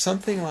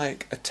 something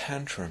like a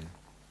tantrum.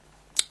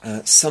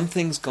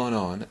 Something's gone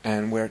on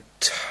and we're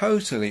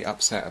totally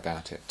upset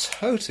about it,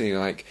 totally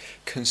like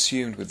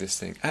consumed with this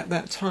thing. At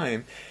that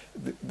time,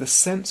 the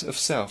sense of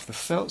self, the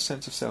felt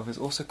sense of self, is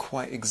also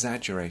quite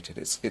exaggerated.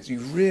 You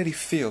really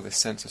feel this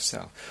sense of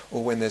self.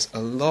 Or when there's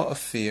a lot of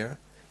fear,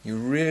 you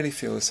really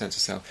feel the sense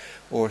of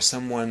self. Or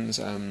someone's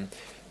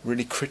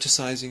really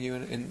criticizing you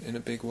in a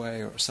big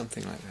way, or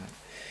something like that.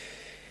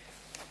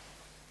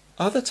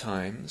 Other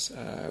times,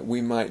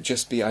 we might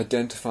just be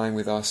identifying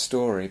with our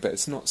story, but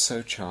it's not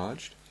so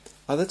charged.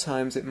 Other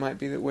times it might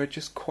be that we're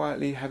just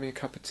quietly having a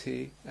cup of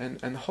tea, and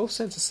the whole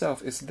sense of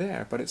self is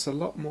there, but it's a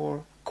lot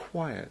more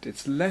quiet.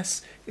 It's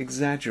less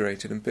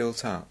exaggerated and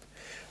built up.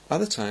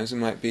 Other times it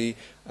might be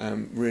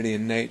really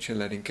in nature,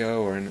 letting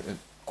go, or in a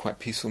quite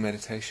peaceful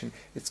meditation.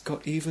 It's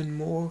got even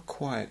more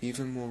quiet,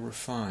 even more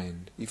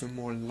refined, even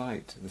more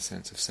light, the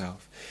sense of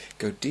self.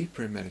 Go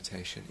deeper in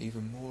meditation,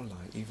 even more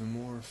light, even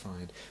more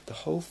refined. The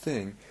whole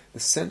thing, the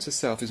sense of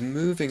self, is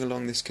moving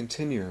along this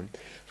continuum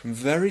from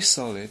very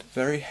solid,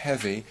 very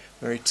heavy,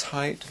 very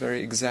tight,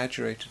 very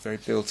exaggerated, very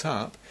built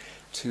up,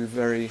 to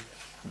very,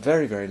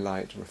 very, very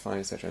light, refined,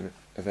 etc., and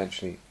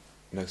eventually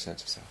no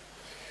sense of self.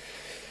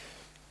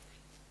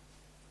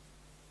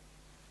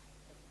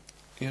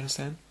 You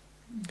understand?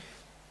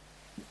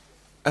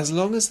 As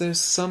long as there's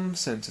some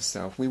sense of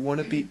self, we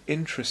want to be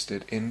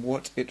interested in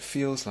what it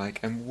feels like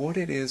and what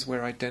it is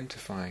we're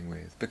identifying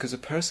with. Because a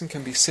person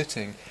can be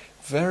sitting,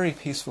 very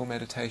peaceful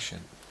meditation,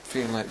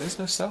 feeling like there's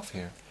no self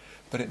here.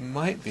 But it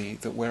might be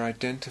that we're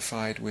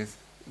identified with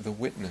the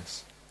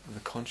witness,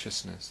 the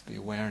consciousness, the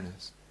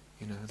awareness.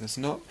 There's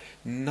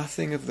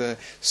nothing of the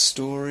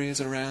stories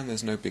around,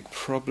 there's no big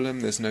problem,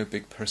 there's no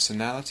big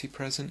personality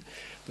present,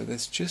 but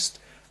there's just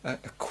a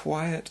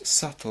quiet,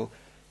 subtle,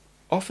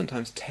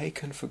 oftentimes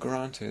taken for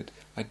granted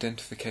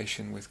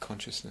identification with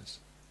consciousness.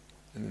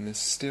 And then there's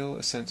still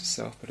a sense of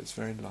self, but it's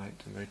very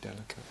light and very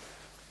delicate.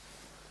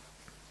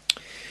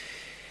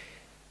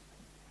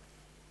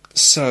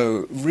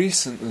 So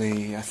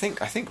recently, I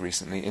think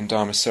recently in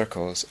Dharma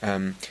circles,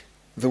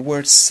 the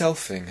word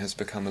selfing has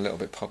become a little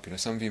bit popular.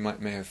 Some of you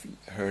may have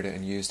heard it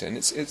and used it, and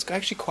it's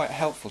actually quite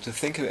helpful to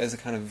think of it as a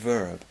kind of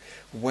verb.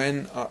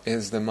 When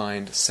is the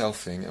mind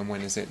selfing, and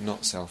when is it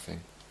not selfing?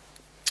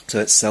 So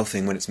it's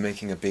selfing when it's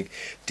making a big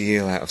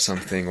deal out of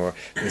something, or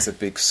there's a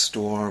big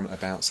storm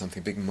about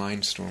something, big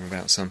mind storm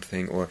about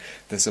something, or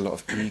there's a lot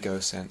of ego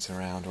sense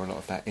around, or a lot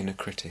of that inner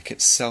critic.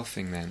 It's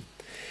selfing then.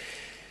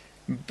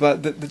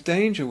 But the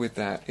danger with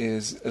that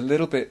is a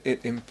little bit,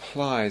 it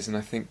implies, and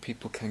I think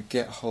people can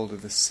get hold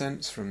of the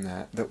sense from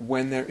that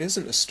when there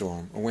isn't a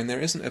storm, or when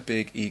there isn't a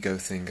big ego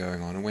thing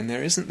going on, or when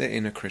there isn't the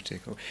inner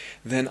critic,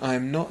 then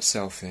I'm not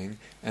selfing,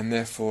 and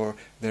therefore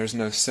there's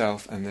no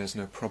self and there's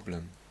no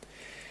problem.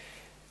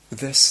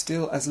 There's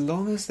still, as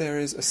long as there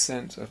is a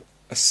sense of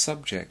a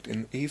subject,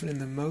 even in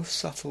the most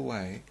subtle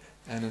way,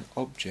 and an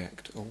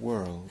object, a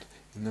world,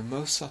 in the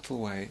most subtle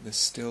way, there's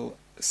still,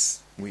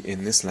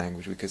 in this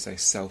language we could say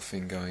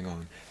selfing going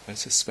on.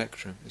 It's a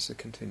spectrum, it's a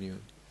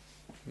continuum.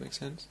 Does that make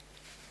sense?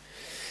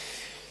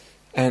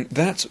 And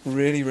that's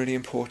really, really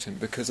important,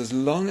 because as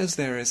long as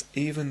there is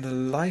even the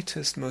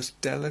lightest, most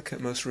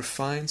delicate, most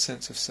refined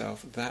sense of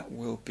self, that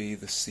will be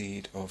the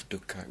seed of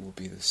dukkha, it will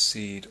be the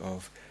seed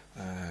of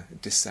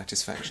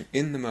dissatisfaction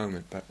in the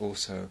moment, but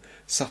also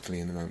subtly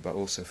in the moment, but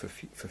also for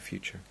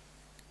future.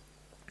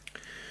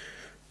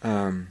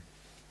 And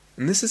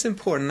this is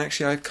important.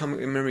 Actually, I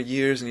remember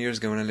years and years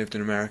ago when I lived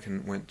in America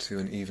and went to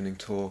an evening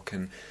talk,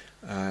 and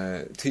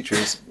teacher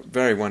is a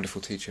very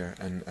wonderful teacher,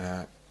 and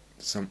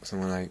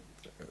someone I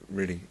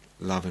really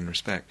love and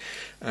respect.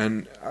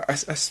 And I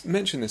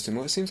mentioned this to him.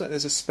 Well, it seems like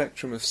there's a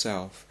spectrum of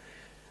self,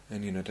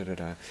 and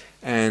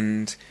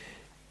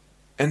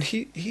And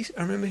he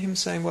I remember him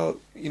saying, well,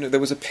 there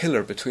was a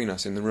pillar between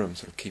us in the room,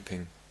 sort of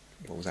keeping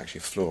what was actually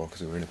a floor,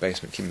 because we were in a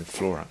basement, keeping the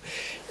floor up.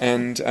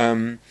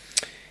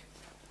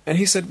 And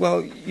he said,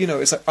 well,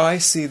 it's like, I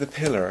see the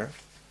pillar,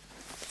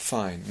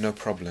 fine, no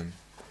problem.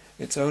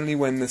 It's only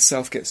when the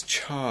self gets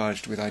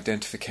charged with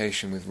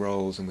identification, with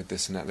roles and with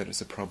this and that it's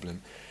a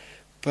problem.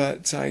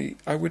 But I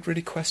would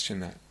really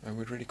question that. I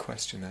would really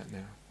question that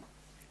now.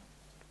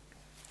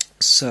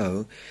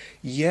 So,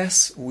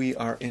 yes, we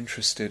are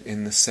interested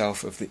in the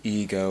self of the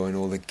ego and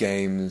all the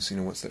games,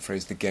 what's that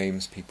phrase, the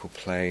games people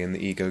play, and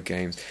the ego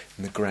games,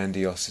 and the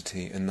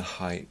grandiosity and the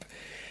hype,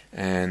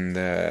 and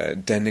the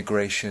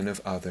denigration of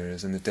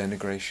others, and the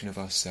denigration of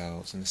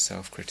ourselves, and the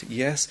self-critic.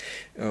 Yes,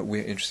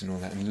 we're interested in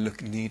all that,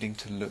 and needing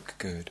to look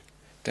good,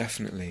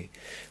 definitely.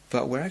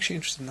 But we're actually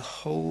interested in the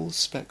whole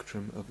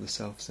spectrum of the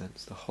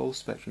self-sense, the whole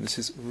spectrum. This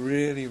is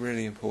really,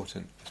 really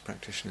important as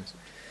practitioners.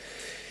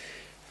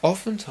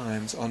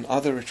 Oftentimes on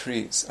other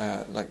retreats,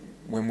 like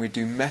when we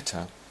do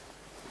metta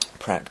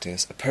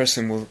practice, a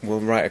person will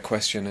write a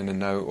question in a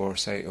note or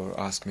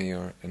ask me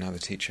or another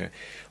teacher.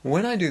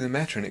 When I do the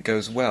metta and it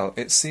goes well,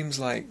 it seems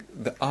like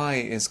the I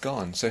is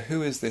gone. So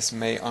who is this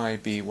may I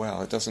be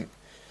well? It doesn't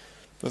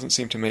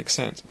seem to make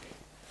sense.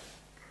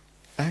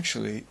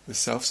 actually the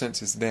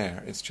self-sense is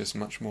there, it's just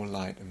much more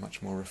light and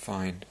much more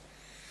refined.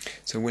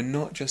 So we're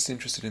not just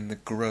interested in the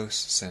gross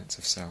sense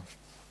of self.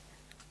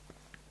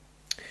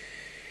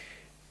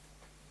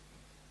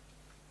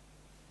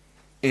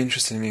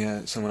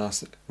 Interestingly, someone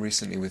asked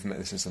recently with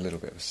this is a little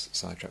bit of a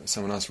sidetrack.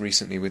 Someone asked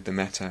recently with the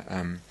metta,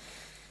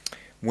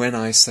 when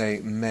I say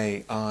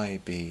 "May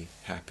I be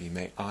happy,"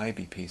 "May I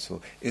be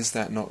peaceful," is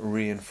that not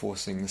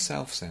reinforcing the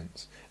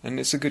self-sense? And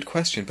it's a good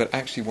question, but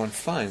actually one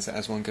finds that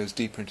as one goes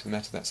deeper into the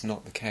metta, that's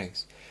not the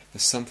case.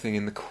 There's something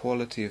in the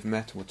quality of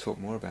metta. We'll talk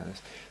more about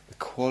this. The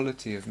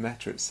quality of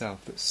metta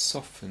itself that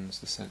softens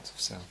the sense of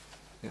self.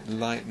 It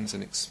lightens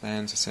and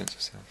expands the sense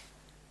of self.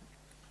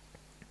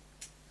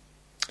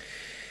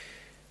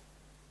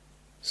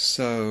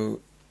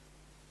 So,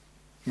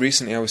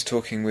 recently I was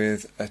talking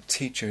with a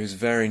teacher who's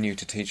very new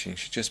to teaching.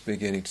 She's just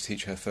beginning to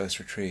teach her first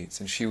retreats,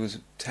 and she was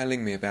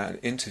telling me about an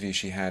interview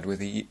she had with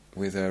a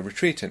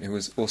retreatant who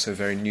was also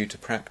very new to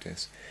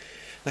practice.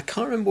 And I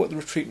can't remember what the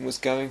retreatant was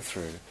going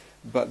through,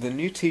 but the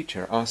new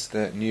teacher asked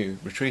the new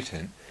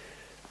retreatant,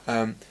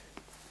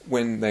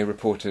 when they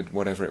reported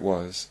whatever it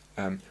was,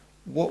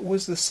 what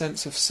was the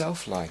sense of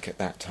self like at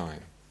that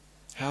time?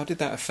 How did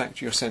that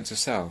affect your sense of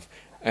self?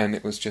 And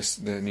it was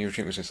just, the new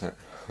retreatant was just like,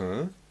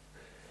 huh?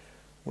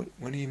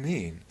 What do you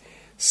mean?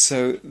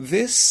 So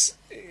this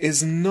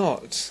is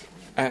not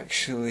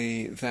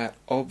actually that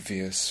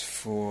obvious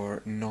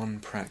for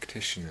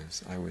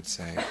non-practitioners, I would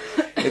say.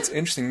 It's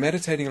interesting,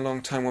 meditating a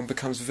long time, one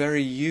becomes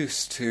very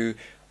used to,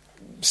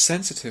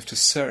 sensitive to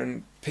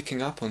certain,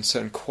 picking up on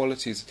certain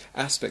qualities,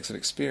 aspects of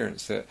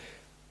experience that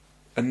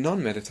a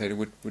non-meditator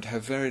would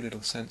have very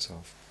little sense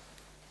of.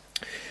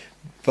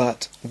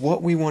 But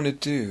what we want to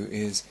do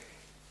is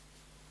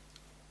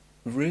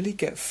really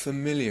get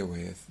familiar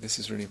with, this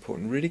is really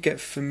important, really get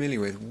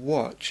familiar with,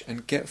 watch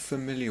and get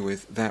familiar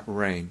with that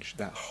range,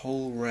 that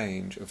whole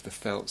range of the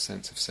felt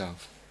sense of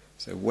self.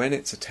 So when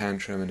it's a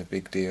tantrum and a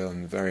big deal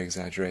and very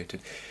exaggerated,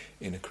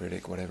 inner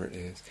critic, whatever it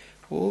is,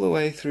 all the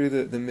way through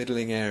the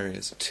middling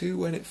areas to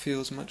when it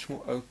feels much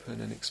more open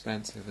and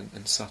expansive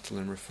and subtle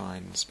and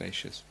refined and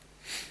spacious.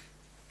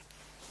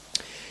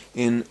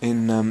 In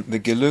the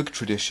Gelug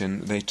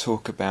tradition, they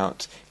talk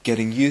about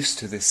getting used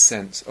to this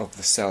sense of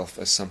the self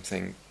as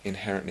something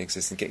inherently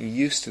existing, getting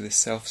used to this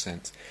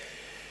self-sense.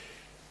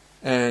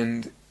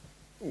 And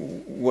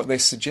what they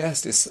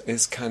suggest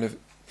is kind of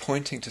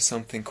pointing to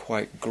something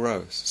quite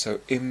gross. So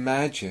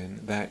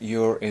imagine that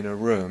you're in a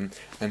room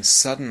and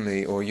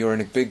suddenly, or you're in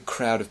a big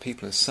crowd of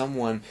people and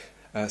someone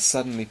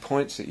suddenly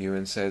points at you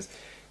and says,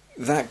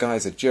 that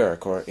guy's a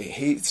jerk, or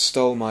he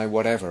stole my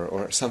whatever,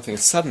 or something,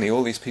 and suddenly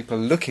all these people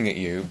are looking at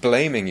you,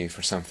 blaming you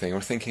for something, or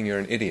thinking you're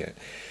an idiot,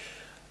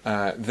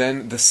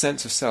 then the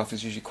sense of self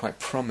is usually quite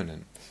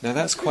prominent. Now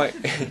that's quite,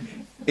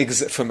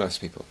 for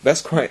most people,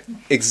 that's quite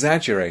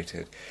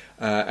exaggerated,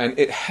 and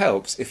it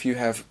helps if you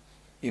have,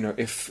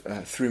 if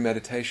through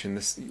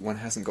meditation one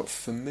hasn't got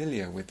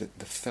familiar with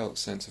the felt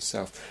sense of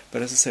self.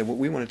 But as I say, what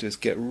we want to do is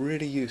get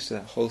really used to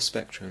that whole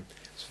spectrum.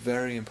 It's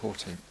very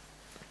important.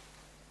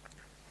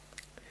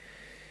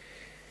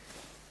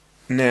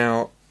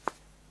 Now,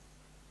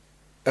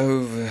 how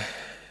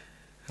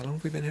long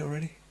have we been here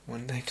already?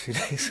 1 day, 2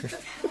 days?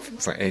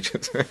 It's like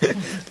ages.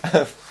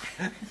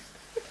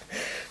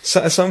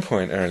 So at some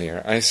point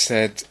earlier, I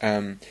said,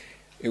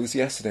 it was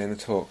yesterday in the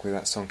talk with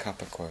that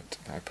Tsongkhapa quote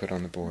that I put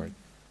on the board.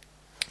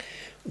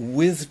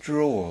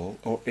 Withdrawal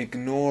or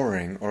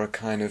ignoring or a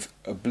kind of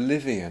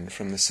oblivion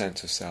from the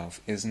sense of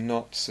self is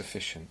not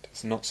sufficient.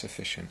 It's not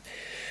sufficient.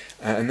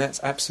 And that's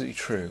absolutely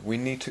true. We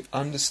need to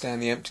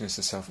understand the emptiness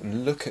of self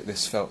and look at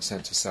this felt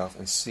sense of self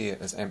and see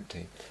it as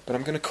empty. But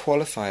I'm going to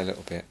qualify a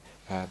little bit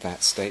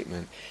that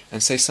statement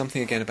and say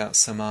something again about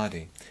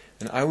samadhi.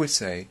 And I would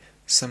say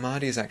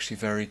samadhi is actually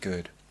very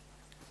good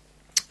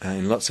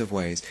in lots of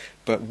ways.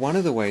 But one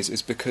of the ways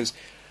is because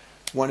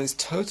one is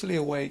totally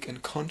awake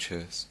and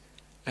conscious,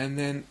 and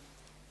then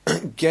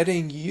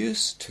getting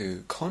used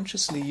to,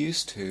 consciously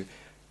used to,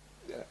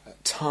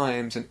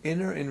 times and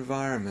inner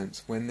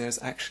environments when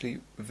there's actually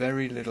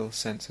very little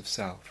sense of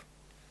self,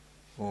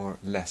 or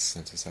less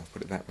sense of self,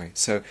 put it that way.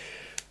 So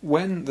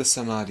when the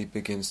samadhi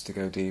begins to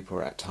go deep,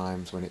 or at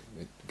times when it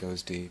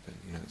goes deep,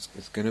 and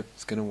it's going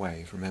to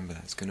wave, remember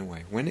that, it's going to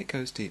wave. When it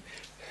goes deep,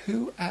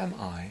 who am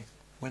I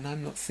when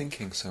I'm not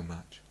thinking so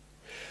much?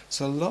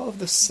 So a lot of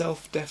the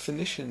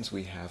self-definitions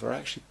we have are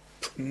actually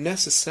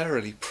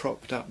necessarily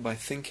propped up by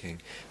thinking.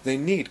 They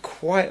need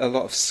quite a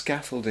lot of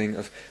scaffolding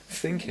of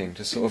thinking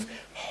to sort of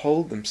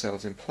hold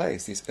themselves in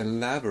place, these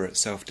elaborate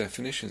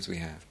self-definitions we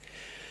have.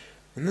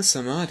 In the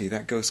samadhi,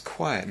 that goes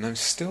quiet, and I'm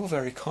still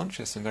very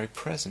conscious and very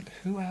present.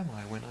 Who am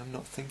I when I'm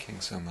not thinking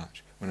so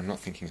much? When I'm not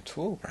thinking at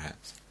all,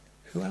 perhaps?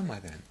 Who am I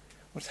then?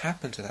 What's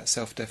happened to that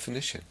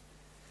self-definition?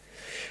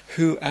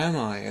 Who am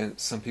I? And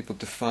some people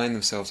define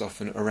themselves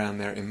often around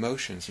their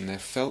emotions and their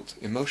felt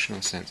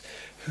emotional sense.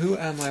 Who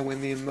am I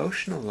when the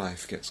emotional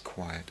life gets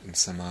quiet in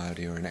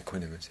samadhi or in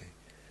equanimity?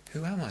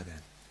 Who am I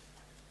then?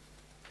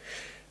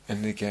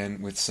 And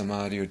again, with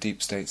samadhi or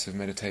deep states of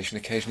meditation,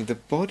 occasionally the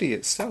body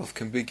itself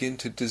can begin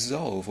to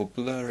dissolve or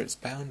blur its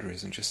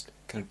boundaries and just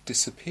kind of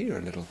disappear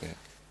a little bit.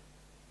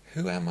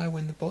 Who am I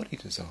when the body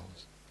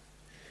dissolves?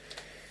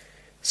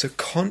 So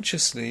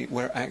consciously,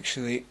 we're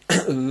actually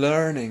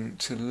learning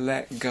to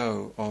let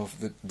go of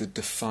the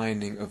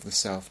defining of the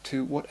self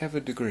to whatever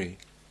degree.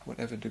 But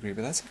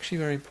that's actually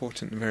very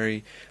important and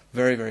very,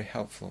 very, very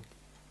helpful.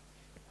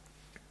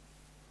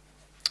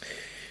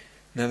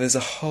 Now there's a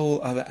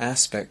whole other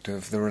aspect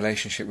of the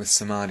relationship with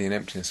samadhi and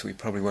emptiness we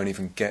probably won't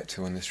even get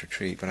to on this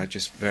retreat, but I'll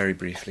just very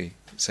briefly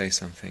say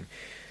something.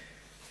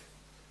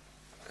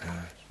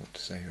 What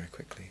to say very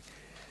quickly.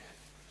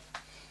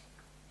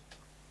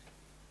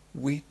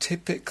 We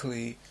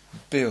typically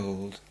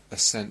build a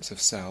sense of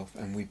self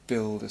and we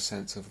build a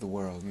sense of the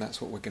world, and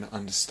that's what we're going to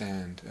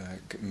understand,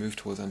 move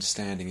towards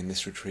understanding in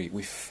this retreat.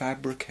 We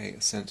fabricate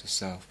a sense of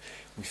self,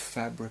 we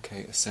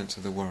fabricate a sense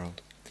of the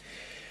world.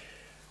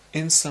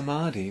 In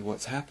samadhi,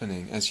 what's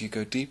happening as you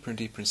go deeper and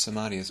deeper in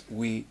samadhi is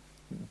we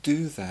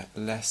do that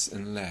less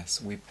and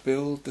less. We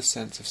build the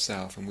sense of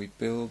self and we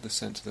build the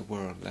sense of the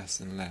world less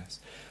and less.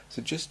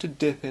 So just to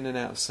dip in and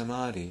out of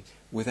samadhi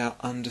without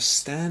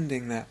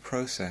understanding that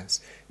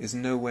process is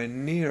nowhere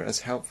near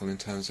as helpful in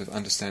terms of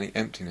understanding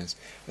emptiness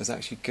as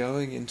actually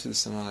going into the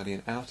samadhi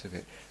and out of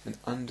it and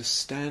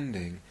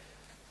understanding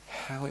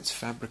how it's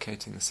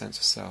fabricating the sense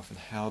of self and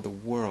how the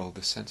world,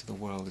 the sense of the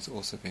world, is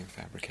also being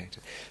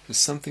fabricated. There's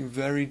something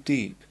very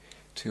deep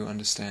to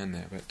understand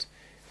there, but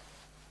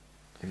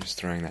I'm just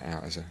throwing that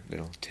out as a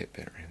little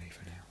tidbit really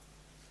for now.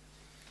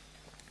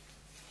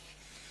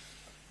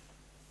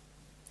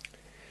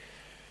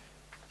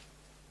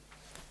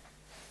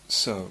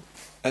 So,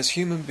 as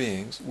human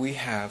beings, we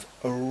have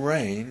a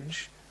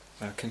range,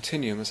 a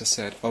continuum, as I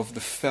said, of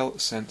the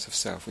felt sense of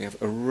self. We have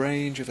a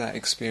range of that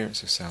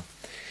experience of self.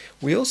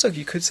 We also,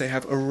 you could say,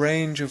 have a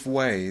range of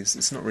ways,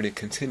 it's not really a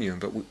continuum,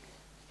 but we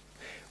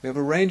have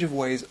a range of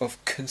ways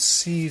of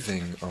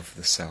conceiving of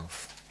the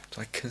self.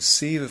 So I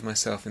conceive of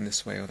myself in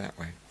this way or that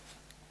way.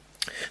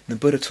 And the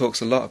Buddha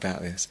talks a lot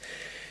about this.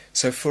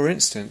 So for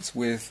instance,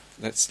 with,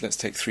 let's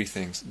take three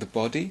things: the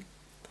body,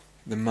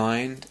 the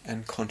mind,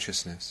 and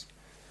consciousness.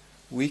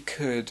 We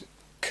could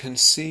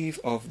conceive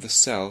of the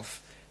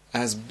self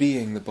as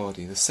being the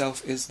body. The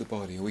self is the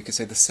body. Or we could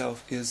say the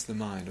self is the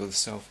mind, or the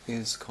self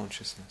is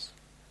consciousness.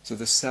 So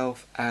the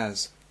self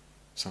as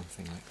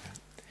something like that.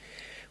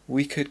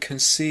 We could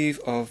conceive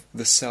of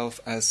the self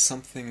as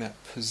something that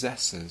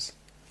possesses.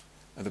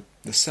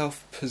 The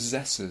self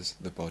possesses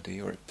the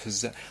body, or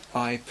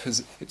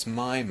it's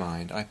my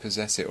mind, I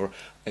possess it, or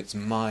it's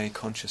my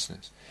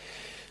consciousness.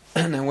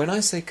 Now when I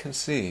say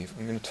conceive,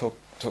 I'm going to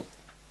talk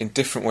in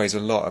different ways a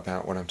lot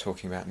about what I'm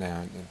talking about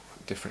now, and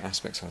different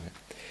aspects of it.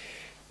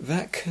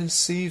 That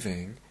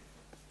conceiving,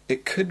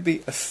 it could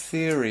be a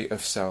theory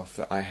of self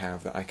that I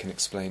have that I can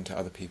explain to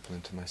other people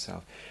and to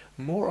myself.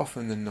 More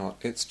often than not,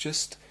 it's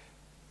just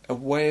a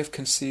way of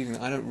conceiving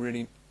that I don't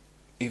really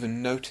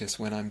even notice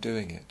when I'm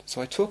doing it. So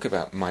I talk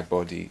about my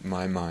body,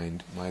 my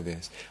mind, my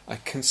this. I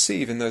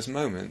conceive in those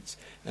moments,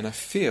 and I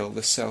feel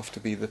the self to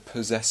be the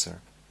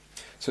possessor.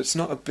 So it's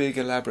not a big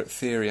elaborate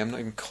theory, I'm not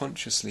even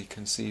consciously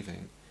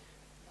conceiving.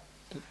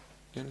 Do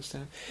you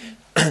understand?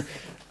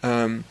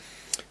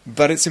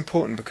 But it's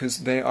important because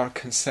they are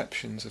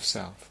conceptions of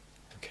self.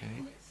 Okay.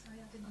 Sorry,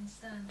 I didn't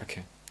understand.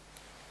 Okay.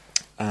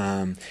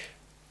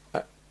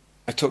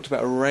 I talked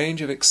about a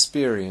range of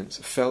experience,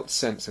 felt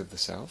sense of the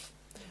self,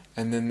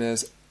 and then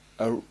there's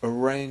a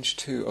range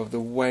too of the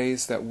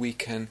ways that we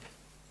can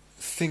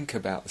think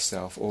about the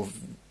self or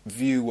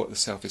view what the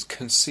self is,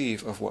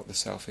 conceive of what the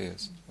self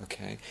is.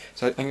 Okay.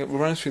 So I'm going to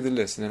run through the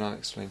list and then I'll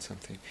explain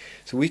something.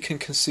 So we can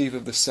conceive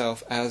of the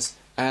self as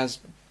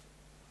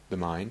the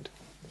mind.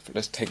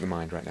 Let's take the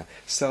mind right now.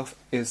 Self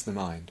is the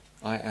mind.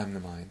 I am the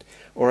mind.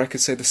 Or I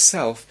could say the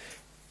self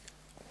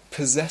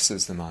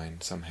possesses the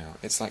mind somehow.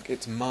 It's like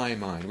it's my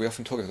mind. We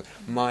often talk about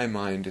my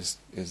mind is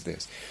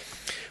this.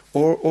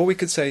 Or we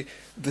could say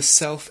the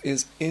self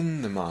is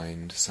in the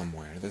mind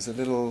somewhere. There's a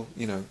little,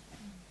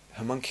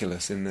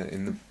 homunculus in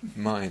the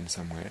mind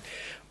somewhere.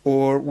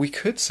 Or we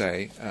could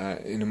say,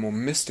 in a more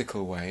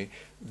mystical way,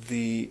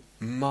 the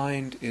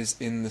mind is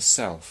in the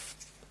self.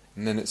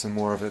 And then it's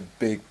more of a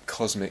big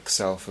cosmic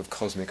self of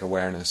cosmic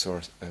awareness,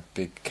 or a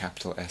big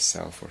capital S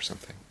self or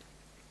something.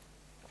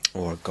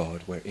 Or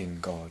God, we're in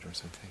God or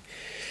something.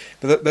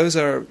 But those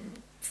are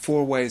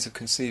four ways of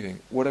conceiving.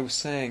 What I was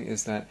saying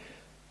is that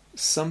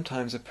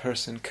sometimes a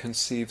person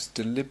conceives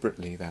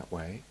deliberately that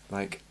way,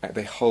 like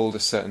they hold a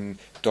certain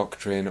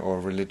doctrine or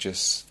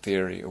religious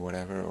theory or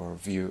whatever, or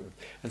view.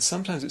 And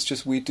sometimes it's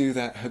just we do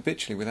that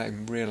habitually without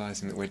even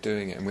realizing that we're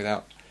doing it, and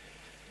without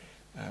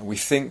we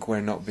think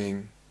we're not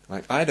being...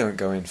 Like, I don't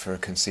go in for a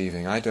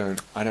conceiving. I don't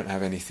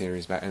have any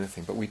theories about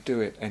anything, but we do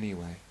it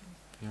anyway.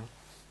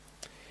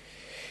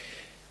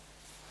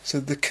 So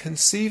the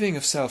conceiving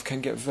of self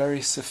can get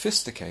very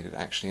sophisticated,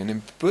 actually, and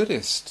in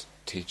Buddhist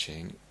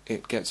teaching,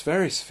 it gets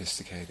very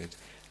sophisticated.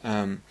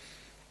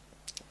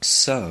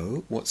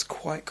 So, what's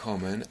quite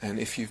common, and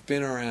if you've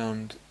been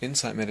around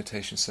insight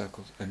meditation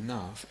circles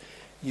enough,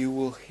 you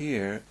will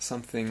hear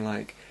something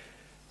like,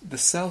 the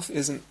self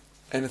isn't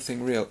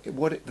anything real.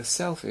 The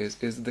self is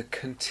the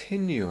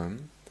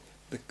continuum,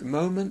 the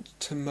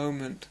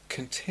moment-to-moment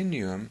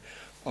continuum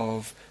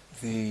of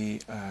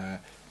the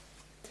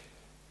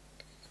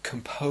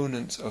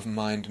components of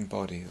mind and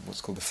body,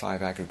 what's called the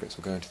 5 aggregates.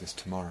 We'll go into this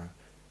tomorrow.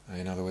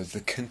 In other words,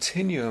 the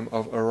continuum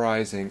of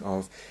arising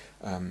of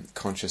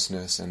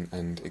consciousness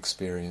and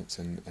experience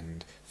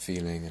and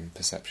feeling and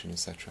perception,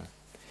 etc.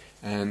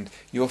 And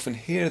you often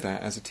hear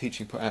that as a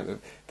teaching put out, that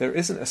there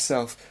isn't a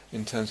self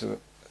in terms of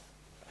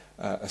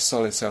a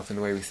solid self in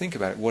the way we think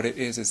about it. What it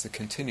is the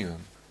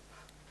continuum.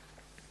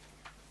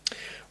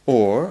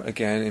 Or,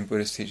 again, in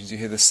Buddhist teachings, you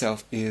hear the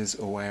self is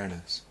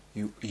awareness.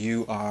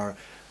 You are,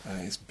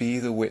 it's be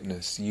the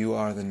witness, you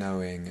are the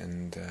knowing,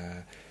 and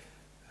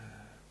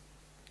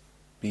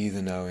be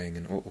the knowing,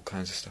 and all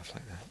kinds of stuff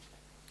like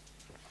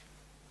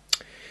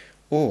that.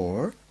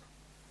 Or,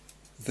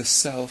 the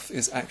self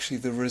is actually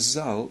the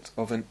result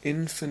of an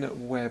infinite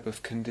web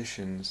of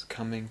conditions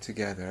coming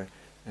together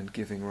and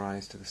giving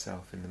rise to the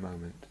self in the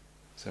moment.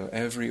 So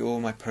all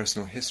my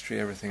personal history,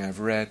 everything I've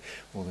read,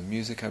 all the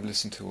music I've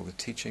listened to, all the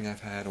teaching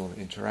I've had, all the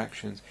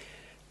interactions,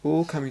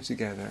 all coming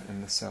together,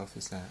 and the self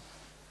is that.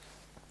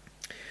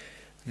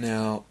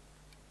 Now,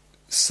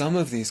 some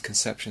of these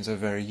conceptions are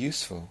very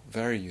useful,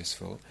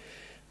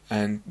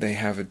 and they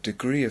have a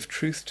degree of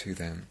truth to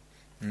them,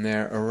 and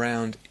they're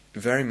around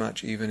very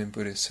much even in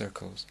Buddhist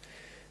circles.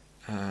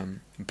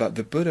 But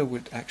the Buddha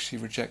would actually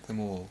reject them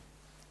all,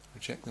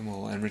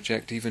 and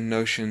reject even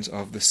notions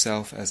of the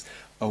self as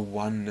a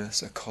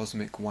oneness, a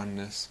cosmic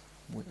oneness.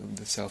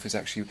 The self is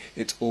actually,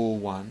 it's all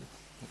one.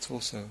 That's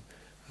also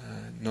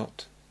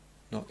not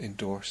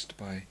endorsed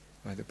by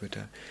the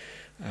Buddha.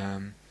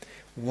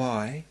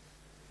 Why?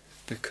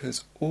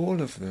 Because all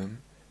of them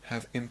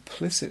have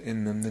implicit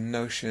in them the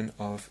notion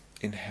of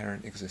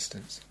inherent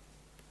existence.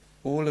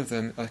 All of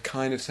them are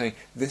kind of saying,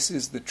 this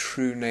is the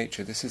true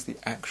nature, this is the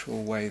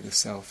actual way the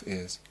self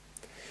is.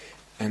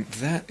 And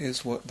that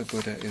is what the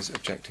Buddha is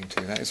objecting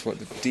to. That is what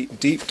the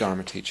deep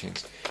Dharma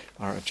teachings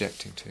are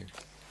objecting to.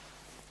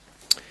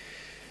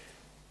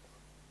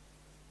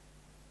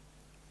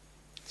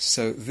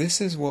 So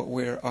this is what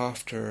we're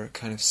after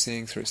kind of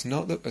seeing through. It's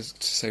not that, as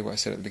to say what I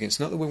said at the beginning, it's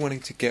not that we're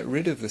wanting to get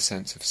rid of the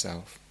sense of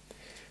self,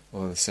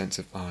 or the sense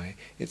of I.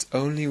 It's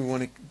only we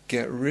want to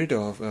get rid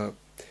of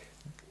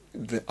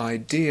the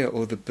idea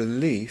or the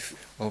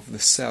belief of the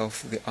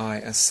self, the I,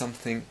 as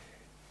something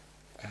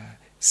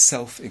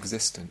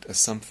self-existent, as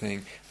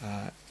something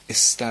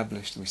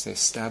established, we say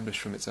established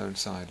from its own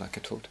side, like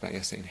I talked about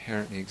yesterday,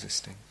 inherently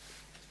existing.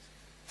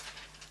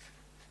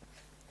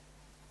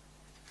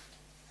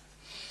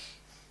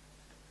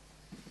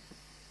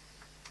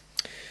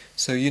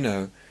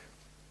 So,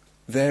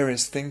 there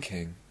is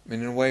thinking. I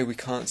mean, in a way we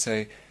can't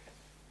say,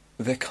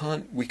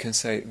 we can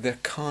say, there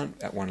can't,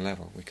 at one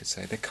level, we could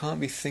say, there can't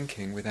be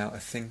thinking without a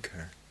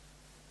thinker.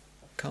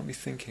 Can't be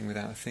thinking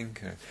without a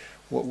thinker.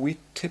 What we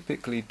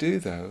typically do,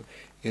 though,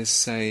 is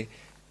say,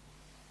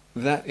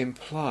 that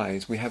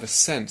implies, we have a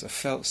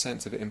felt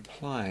sense of it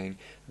implying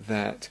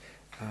that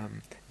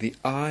the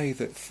I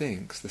that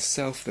thinks, the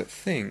self that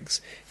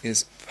thinks,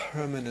 is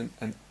permanent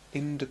and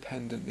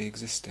independently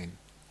existing.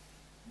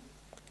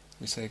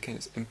 We say again,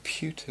 it's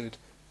imputed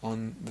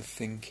on the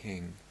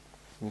thinking.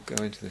 We'll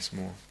go into this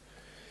more.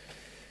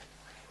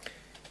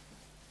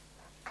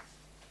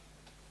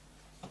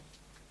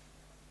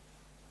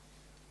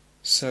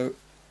 So,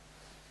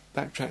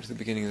 backtrack to the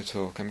beginning of the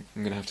talk. I'm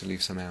going to have to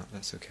leave some out,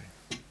 that's okay.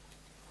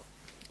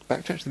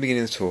 Backtrack to the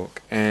beginning of the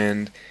talk,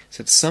 and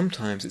said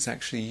sometimes it's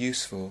actually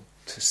useful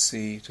to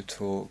see, to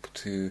talk,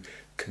 to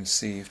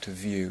conceive, to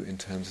view in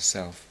terms of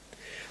self.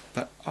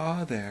 But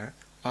are there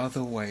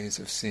other ways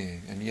of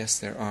seeing? And yes,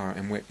 there are,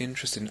 and we're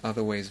interested in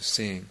other ways of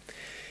seeing.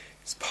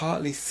 It's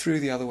partly through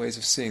the other ways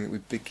of seeing that we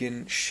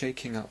begin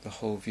shaking up the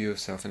whole view of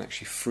self and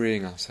actually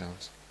freeing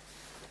ourselves.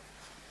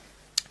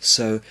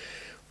 So,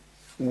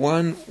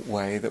 one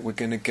way that we're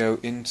going to go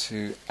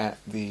into at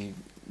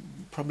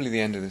probably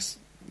the end of this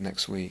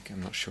next week,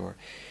 I'm not sure,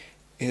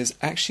 is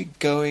actually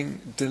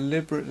going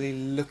deliberately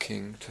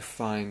looking to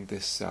find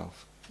this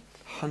self,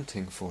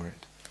 hunting for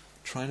it,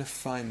 trying to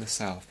find the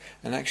self,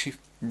 and actually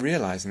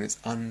realizing it's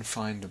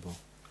unfindable.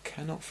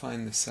 Cannot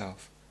find the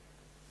self.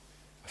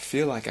 I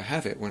feel like I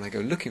have it. When I go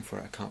looking for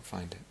it, I can't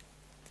find it.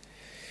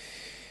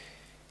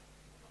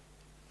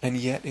 And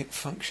yet it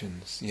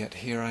functions. Yet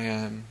here I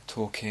am,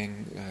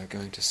 talking,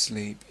 going to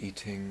sleep,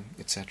 eating,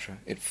 etc.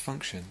 It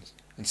functions.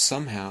 And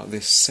somehow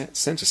this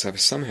sense of self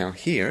is somehow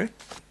here.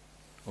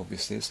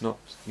 Obviously it's not,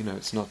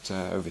 it's not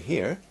over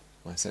here,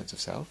 my sense of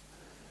self.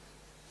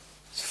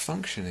 It's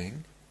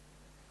functioning,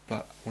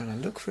 but when I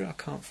look for it, I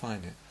can't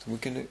find it. So we're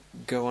going to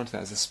go on to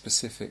that as a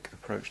specific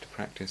approach to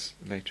practice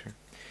later.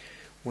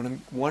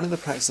 One of the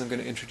practices I'm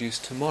going to introduce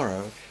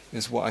tomorrow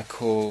is what I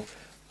call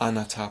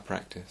anatta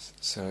practice.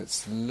 So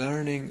it's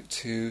learning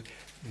to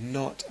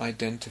not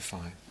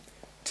identify.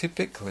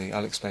 typically,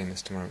 I'll explain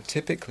this tomorrow,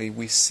 typically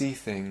we see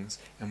things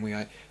and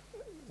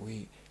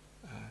we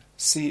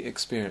see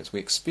experience, we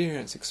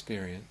experience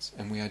experience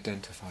and we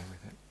identify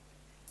with it.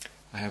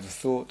 I have a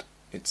thought,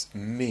 it's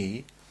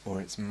me, or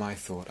it's my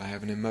thought. I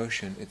have an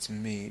emotion, it's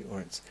me,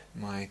 or it's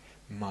my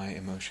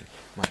emotion.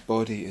 My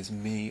body is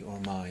me or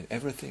mine.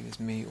 Everything is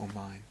me or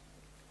mine.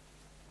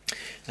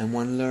 And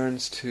one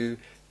learns to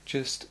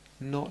just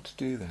not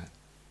do that.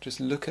 Just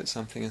look at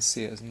something and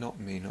see it as not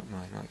me, not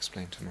mine. I'll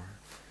explain tomorrow.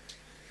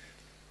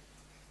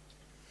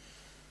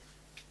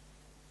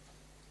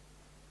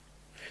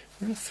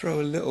 I'm going to throw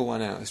a little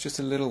one out. It's just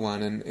a little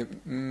one, and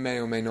it may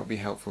or may not be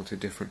helpful to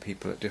different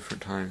people at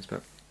different times.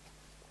 But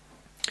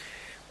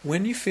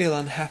when you feel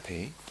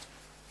unhappy,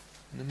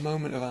 in a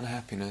moment of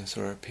unhappiness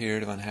or a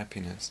period of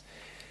unhappiness,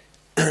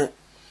 and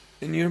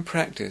you're in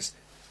practice,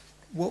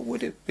 what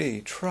would it be?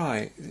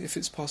 Try, if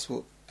it's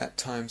possible, at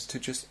times to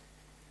just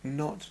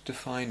not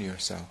define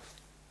yourself.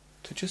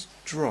 To just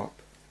drop,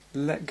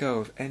 let go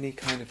of any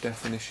kind of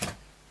definition.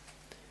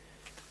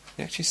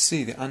 You actually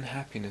see the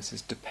unhappiness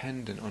is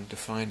dependent on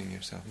defining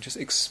yourself. And just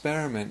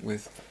experiment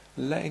with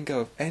letting go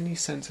of any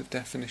sense of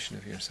definition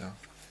of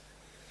yourself.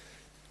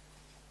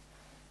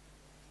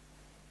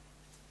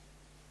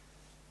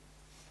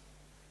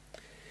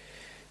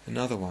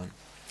 Another one.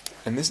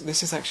 And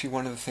this is actually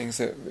one of the things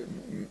that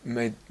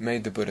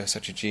made the Buddha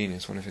such a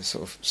genius, one of his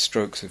sort of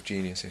strokes of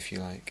genius, if you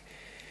like.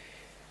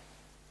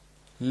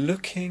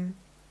 Looking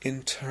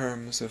in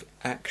terms of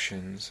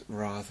actions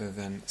rather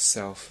than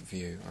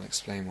self-view. I'll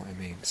explain what I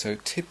mean. So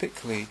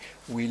typically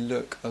we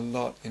look a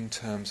lot in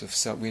terms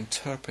of we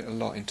interpret a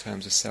lot in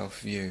terms of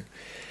self-view.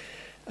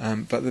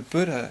 But the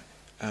Buddha,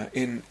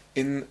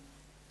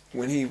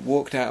 when he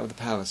walked out of the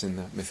palace in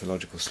the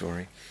mythological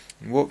story,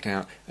 walked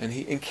out and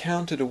he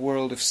encountered a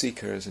world of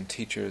seekers and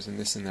teachers and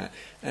this and that,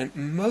 and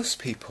most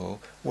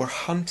people were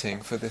hunting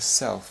for this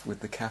self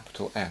with the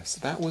capital S.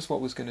 That was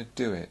what was going to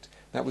do it.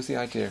 That was the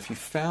idea. If you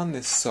found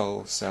this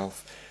soul,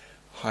 self,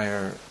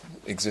 higher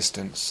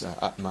existence,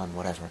 Atman,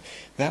 whatever,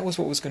 that was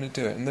what was going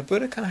to do it. And the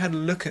Buddha kind of had a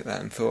look at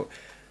that and thought,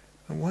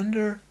 I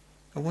wonder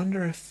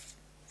if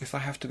I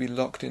have to be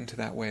locked into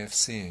that way of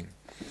seeing.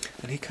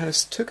 And he kind of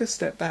took a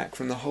step back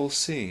from the whole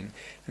scene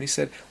and he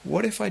said,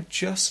 what if I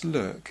just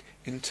look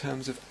in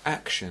terms of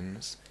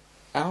actions,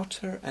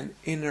 outer and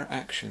inner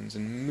actions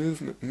and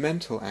movement,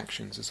 mental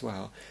actions as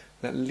well,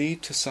 that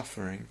lead to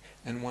suffering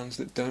and ones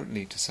that don't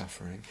lead to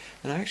suffering.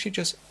 And I actually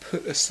just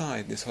put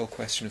aside this whole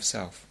question of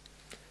self.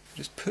 I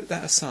just put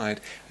that aside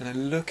and I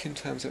look in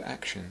terms of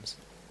actions.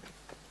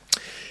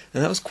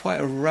 And that was quite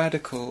a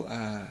radical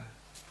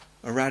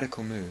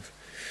move.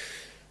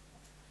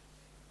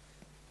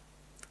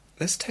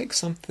 Let's take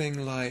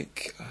something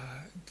like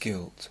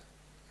guilt.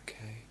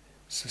 Okay,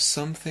 so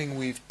something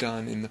we've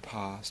done in the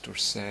past or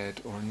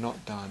said or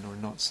not done or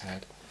not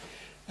said,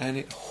 and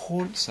it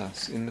haunts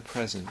us in the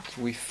present.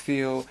 We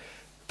feel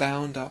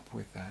bound up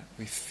with that.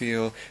 We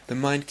feel the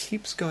mind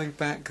keeps going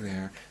back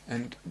there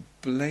and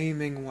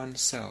blaming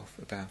oneself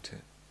about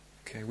it.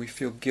 Okay, we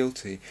feel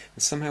guilty,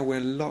 and somehow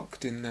we're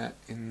locked in that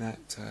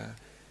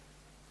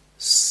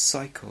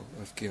cycle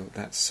of guilt,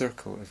 that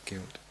circle of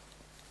guilt.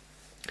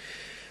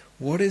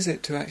 What is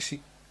it to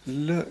actually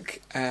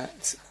look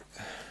at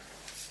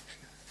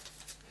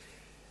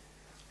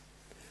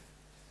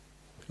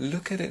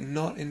it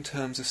not in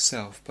terms of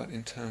self, but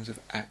in terms of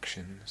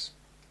actions.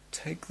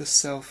 Take the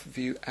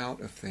self-view out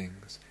of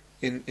things,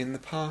 in the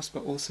past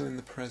but also in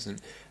the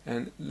present,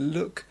 and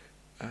look,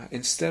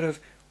 instead of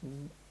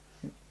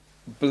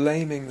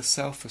blaming the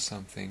self for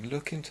something,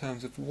 look in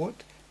terms of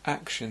what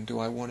action do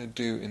I want to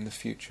do in the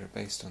future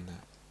based on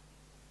that.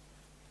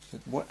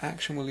 What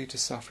action will lead to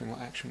suffering, what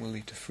action will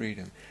lead to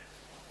freedom.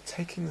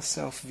 Taking the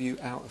self-view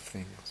out of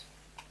things.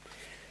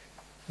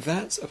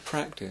 That's a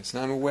practice.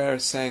 Now I'm aware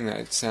of saying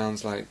that it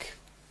sounds like,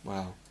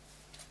 well,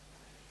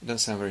 it doesn't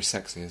sound very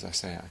sexy as I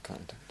say it.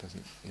 It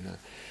doesn't, you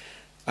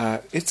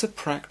know. It's a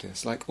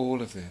practice, like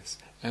all of this.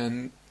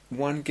 And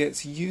one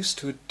gets used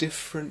to a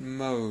different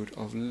mode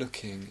of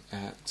looking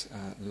at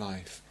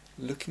life.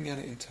 Looking at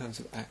it in terms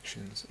of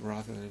actions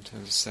rather than in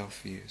terms of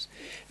self-views.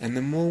 And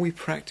the more we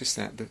practice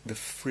that, the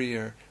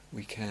freer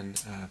we can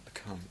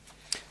become.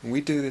 When we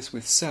do this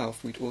with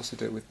self, we'd also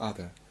do it with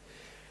other.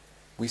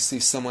 We see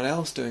someone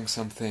else doing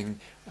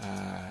something,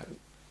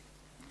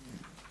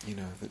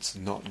 that's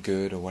not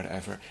good or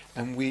whatever,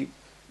 and we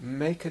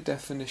make a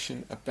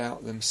definition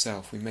about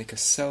themselves. We make a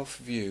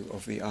self-view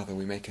of the other.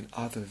 We make an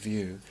other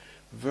view,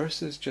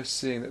 versus just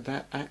seeing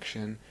that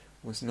action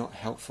was not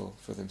helpful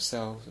for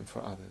themselves and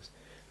for others.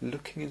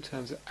 Looking in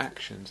terms of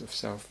actions of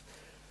self,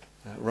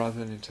 rather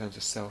than in terms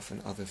of self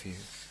and other view.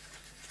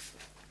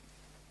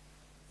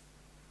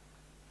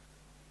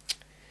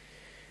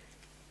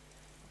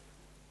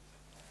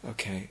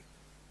 Okay,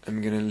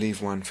 I'm going to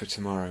leave one for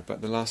tomorrow,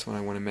 but the last one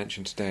I want to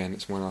mention today, and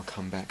it's one I'll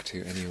come back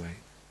to anyway.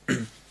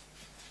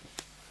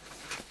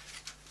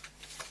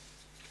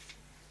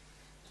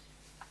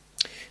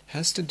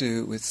 Has to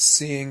do with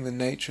seeing the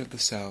nature of the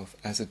self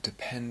as a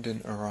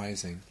dependent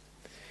arising.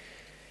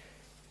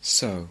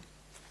 So,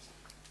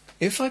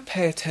 if I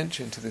pay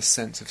attention to this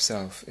sense of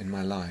self in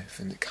my life,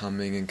 and it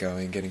coming and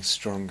going, getting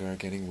stronger,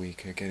 getting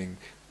weaker, getting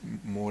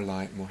more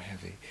light, more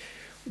heavy,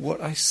 what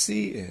I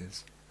see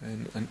is,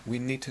 and we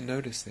need to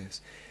notice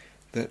this,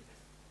 that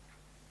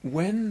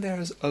when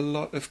there's a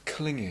lot of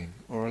clinging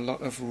or a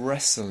lot of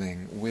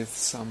wrestling with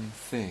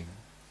something,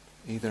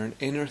 either an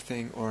inner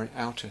thing or an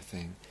outer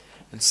thing,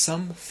 and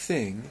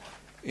something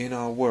in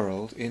our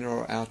world, inner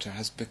or outer,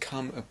 has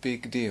become a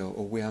big deal,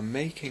 or we are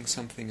making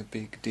something a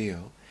big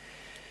deal,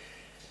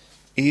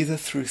 either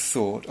through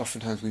thought,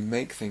 oftentimes we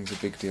make things a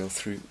big deal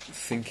through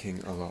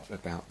thinking a lot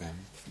about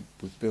them,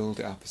 we build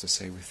it up, as I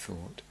say, with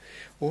thought,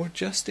 or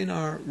just in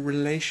our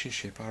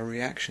relationship, our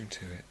reaction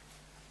to it.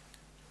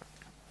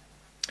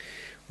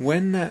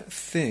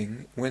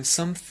 When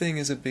something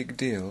is a big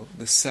deal,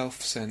 the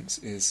self-sense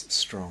is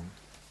strong.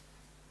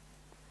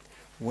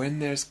 When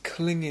there's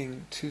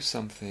clinging to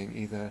something,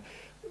 either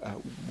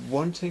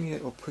wanting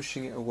it or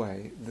pushing it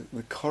away,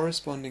 the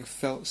corresponding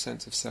felt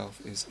sense of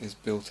self is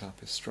built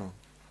up, is strong.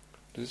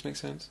 Does this make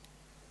sense?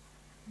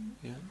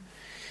 Yeah.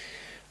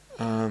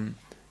 And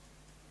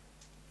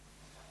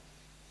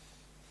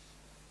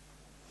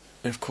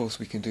of course,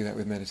 we can do that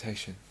with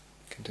meditation.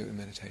 We can do it with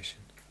meditation.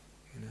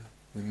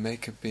 We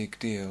make a big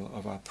deal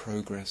of our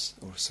progress,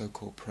 or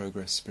so-called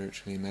progress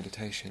spiritually in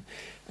meditation,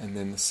 and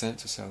then the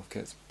sense of self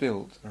gets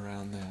built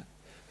around that.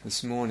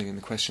 This morning in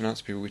the question and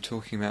answer period, we were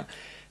talking about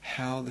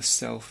how the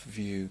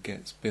self-view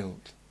gets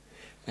built.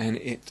 And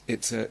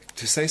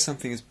to say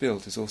something is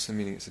built is also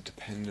meaning it's a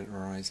dependent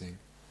arising.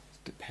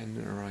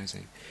 Dependent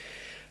arising.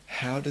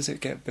 How does it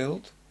get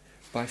built?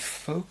 By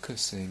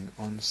focusing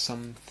on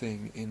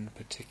something in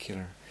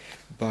particular.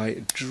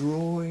 By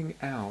drawing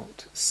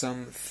out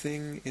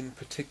something in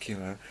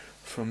particular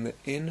from the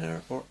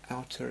inner or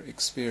outer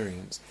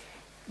experience.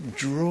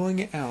 Drawing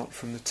it out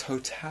from the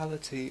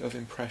totality of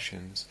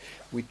impressions.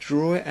 We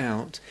draw it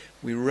out,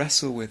 we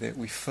wrestle with it,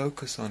 we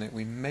focus on it,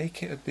 we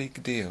make it a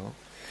big deal,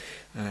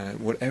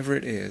 whatever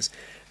it is,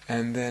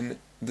 and then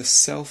the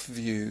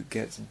self-view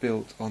gets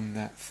built on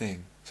that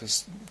thing. So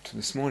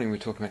this morning we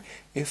were talking about,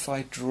 if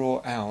I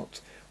draw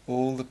out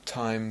all the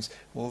times,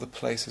 all the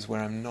places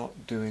where I'm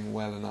not doing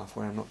well enough,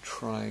 where I'm not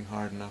trying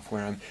hard enough,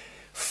 where I'm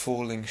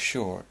falling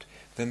short,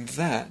 then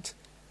that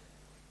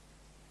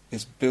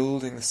is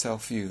building the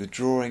self-view. The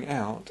drawing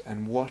out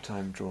and what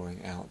I'm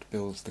drawing out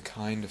builds the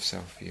kind of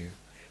self-view.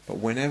 But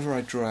whenever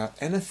I draw out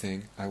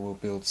anything, I will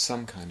build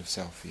some kind of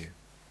self-view.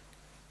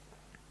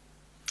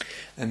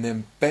 And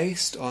then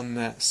based on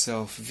that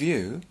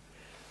self-view,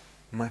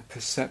 my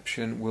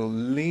perception will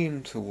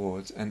lean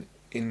towards and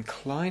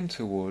incline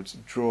towards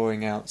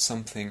drawing out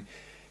something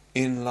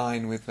in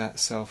line with that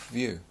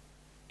self-view.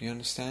 Do you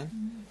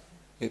understand?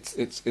 It's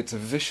a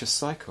vicious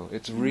cycle.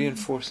 It's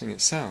reinforcing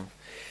itself.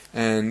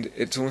 And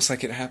it's almost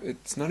like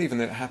it's not even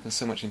that it happens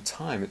so much in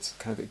time, it's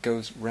kind of, it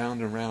goes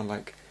round and round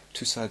like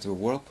two sides of a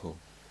whirlpool.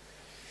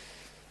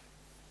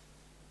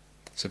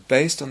 So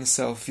based on the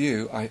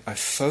self-view, I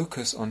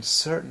focus on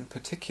certain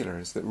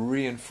particulars that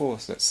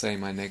reinforce, let's say,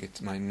 my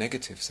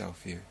negative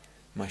self-view,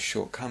 my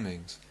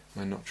shortcomings,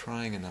 my not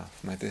trying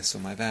enough, my this or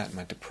my that,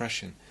 my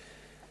depression.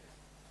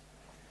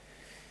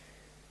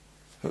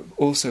 But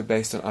also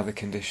based on other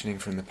conditioning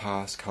from the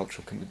past,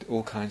 cultural,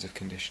 all kinds of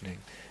conditioning,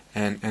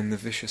 and the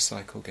vicious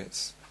cycle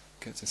gets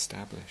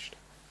established.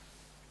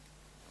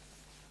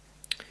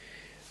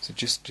 So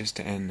just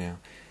to end now,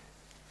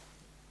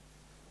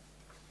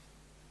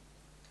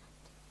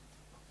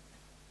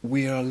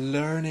 we are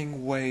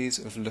learning ways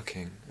of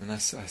looking, and I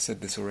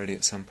said this already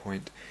at some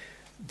point.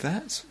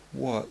 That's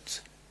what,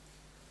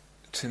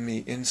 to me,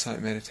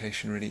 insight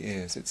meditation really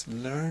is. It's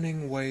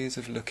learning ways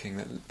of looking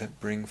that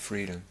bring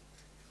freedom.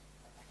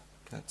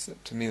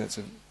 To me, that's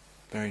a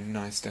very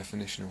nice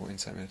definition of what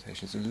insight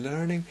meditation is.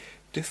 Learning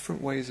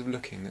different ways of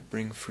looking that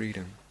bring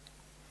freedom.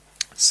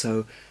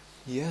 So,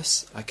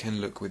 yes, I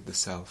can look with the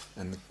self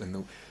and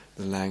the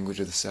language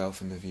of the self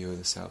and the view of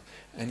the self.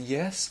 And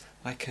yes,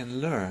 I can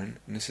learn,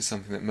 and this is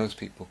something that most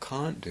people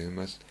can't do,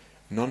 most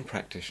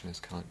non-practitioners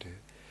can't do,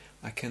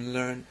 I can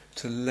learn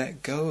to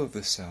let go of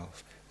the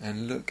self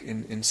and look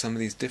in some of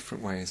these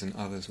different ways, and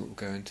others we'll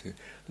go into.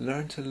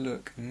 Learn to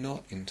look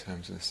not in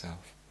terms of the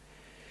self.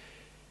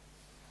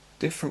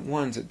 Different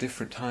ones at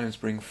different times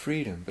bring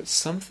freedom, but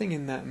something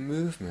in that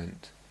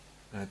movement,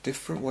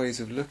 different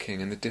ways of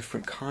looking and the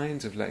different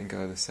kinds of letting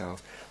go of the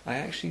self, I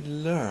actually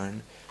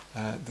learn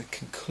the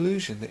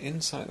conclusion, the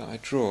insight that I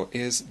draw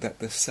is that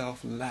the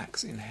self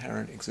lacks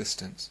inherent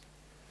existence.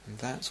 And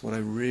that's what I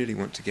really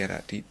want to get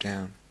at deep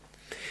down.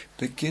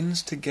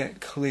 Begins to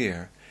get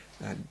clear,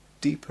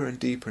 deeper and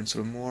deeper and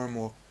sort of more and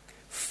more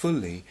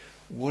fully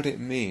what it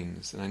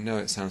means. And I know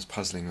it sounds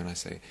puzzling when I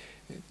say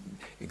it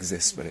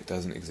exists but it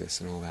doesn't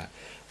exist and all that,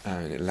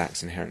 and it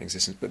lacks inherent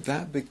existence, but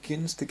that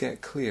begins to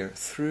get clear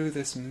through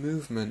this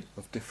movement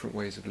of different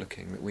ways of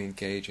looking that we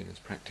engage in as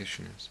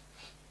practitioners.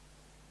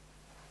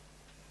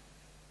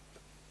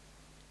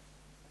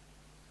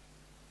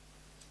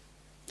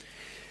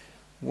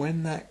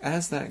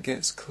 as that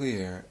gets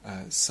clear,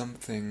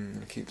 something,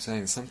 I keep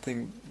saying,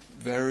 something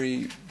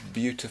very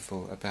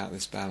beautiful about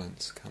this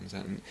balance comes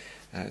out. And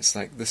it's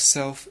like the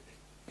self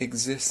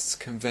exists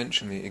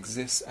conventionally,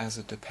 exists as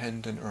a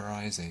dependent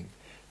arising,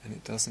 and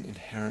it doesn't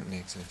inherently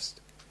exist.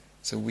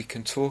 So we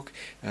can talk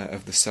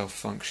of the self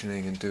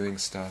functioning and doing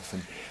stuff,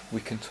 and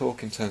we can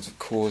talk in terms of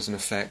cause and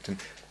effect and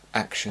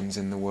actions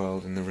in the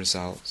world and the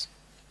results.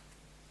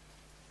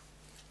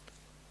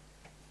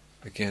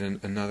 Again,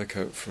 another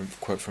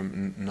quote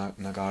from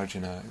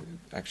Nagarjuna,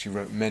 actually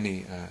wrote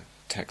many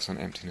texts on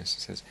emptiness.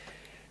 It says,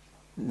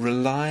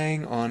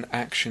 relying on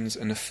actions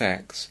and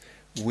effects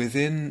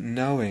within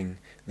knowing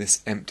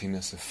this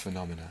emptiness of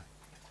phenomena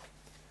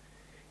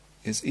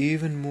is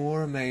even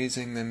more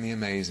amazing than the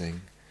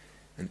amazing,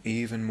 and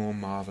even more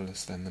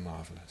marvelous than the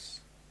marvelous.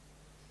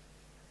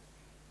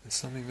 There's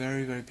something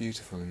very, very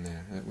beautiful in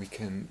there that we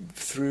can,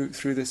 through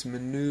this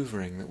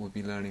manoeuvring that we'll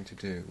be learning to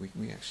do,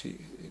 we actually,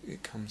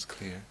 it comes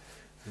clear,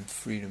 and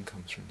freedom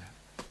comes from that.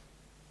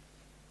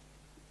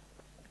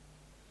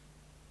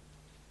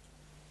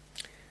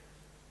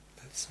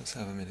 Let's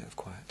have a minute of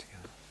quiet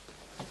together.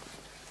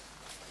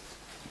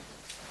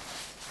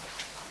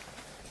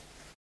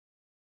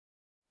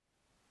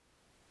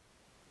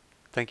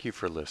 Thank you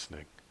for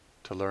listening.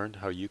 To learn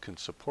how you can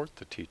support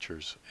the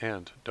teachers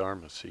and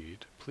Dharma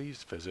Seed,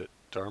 please visit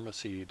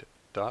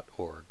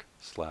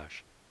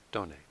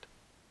dharmaseed.org/donate.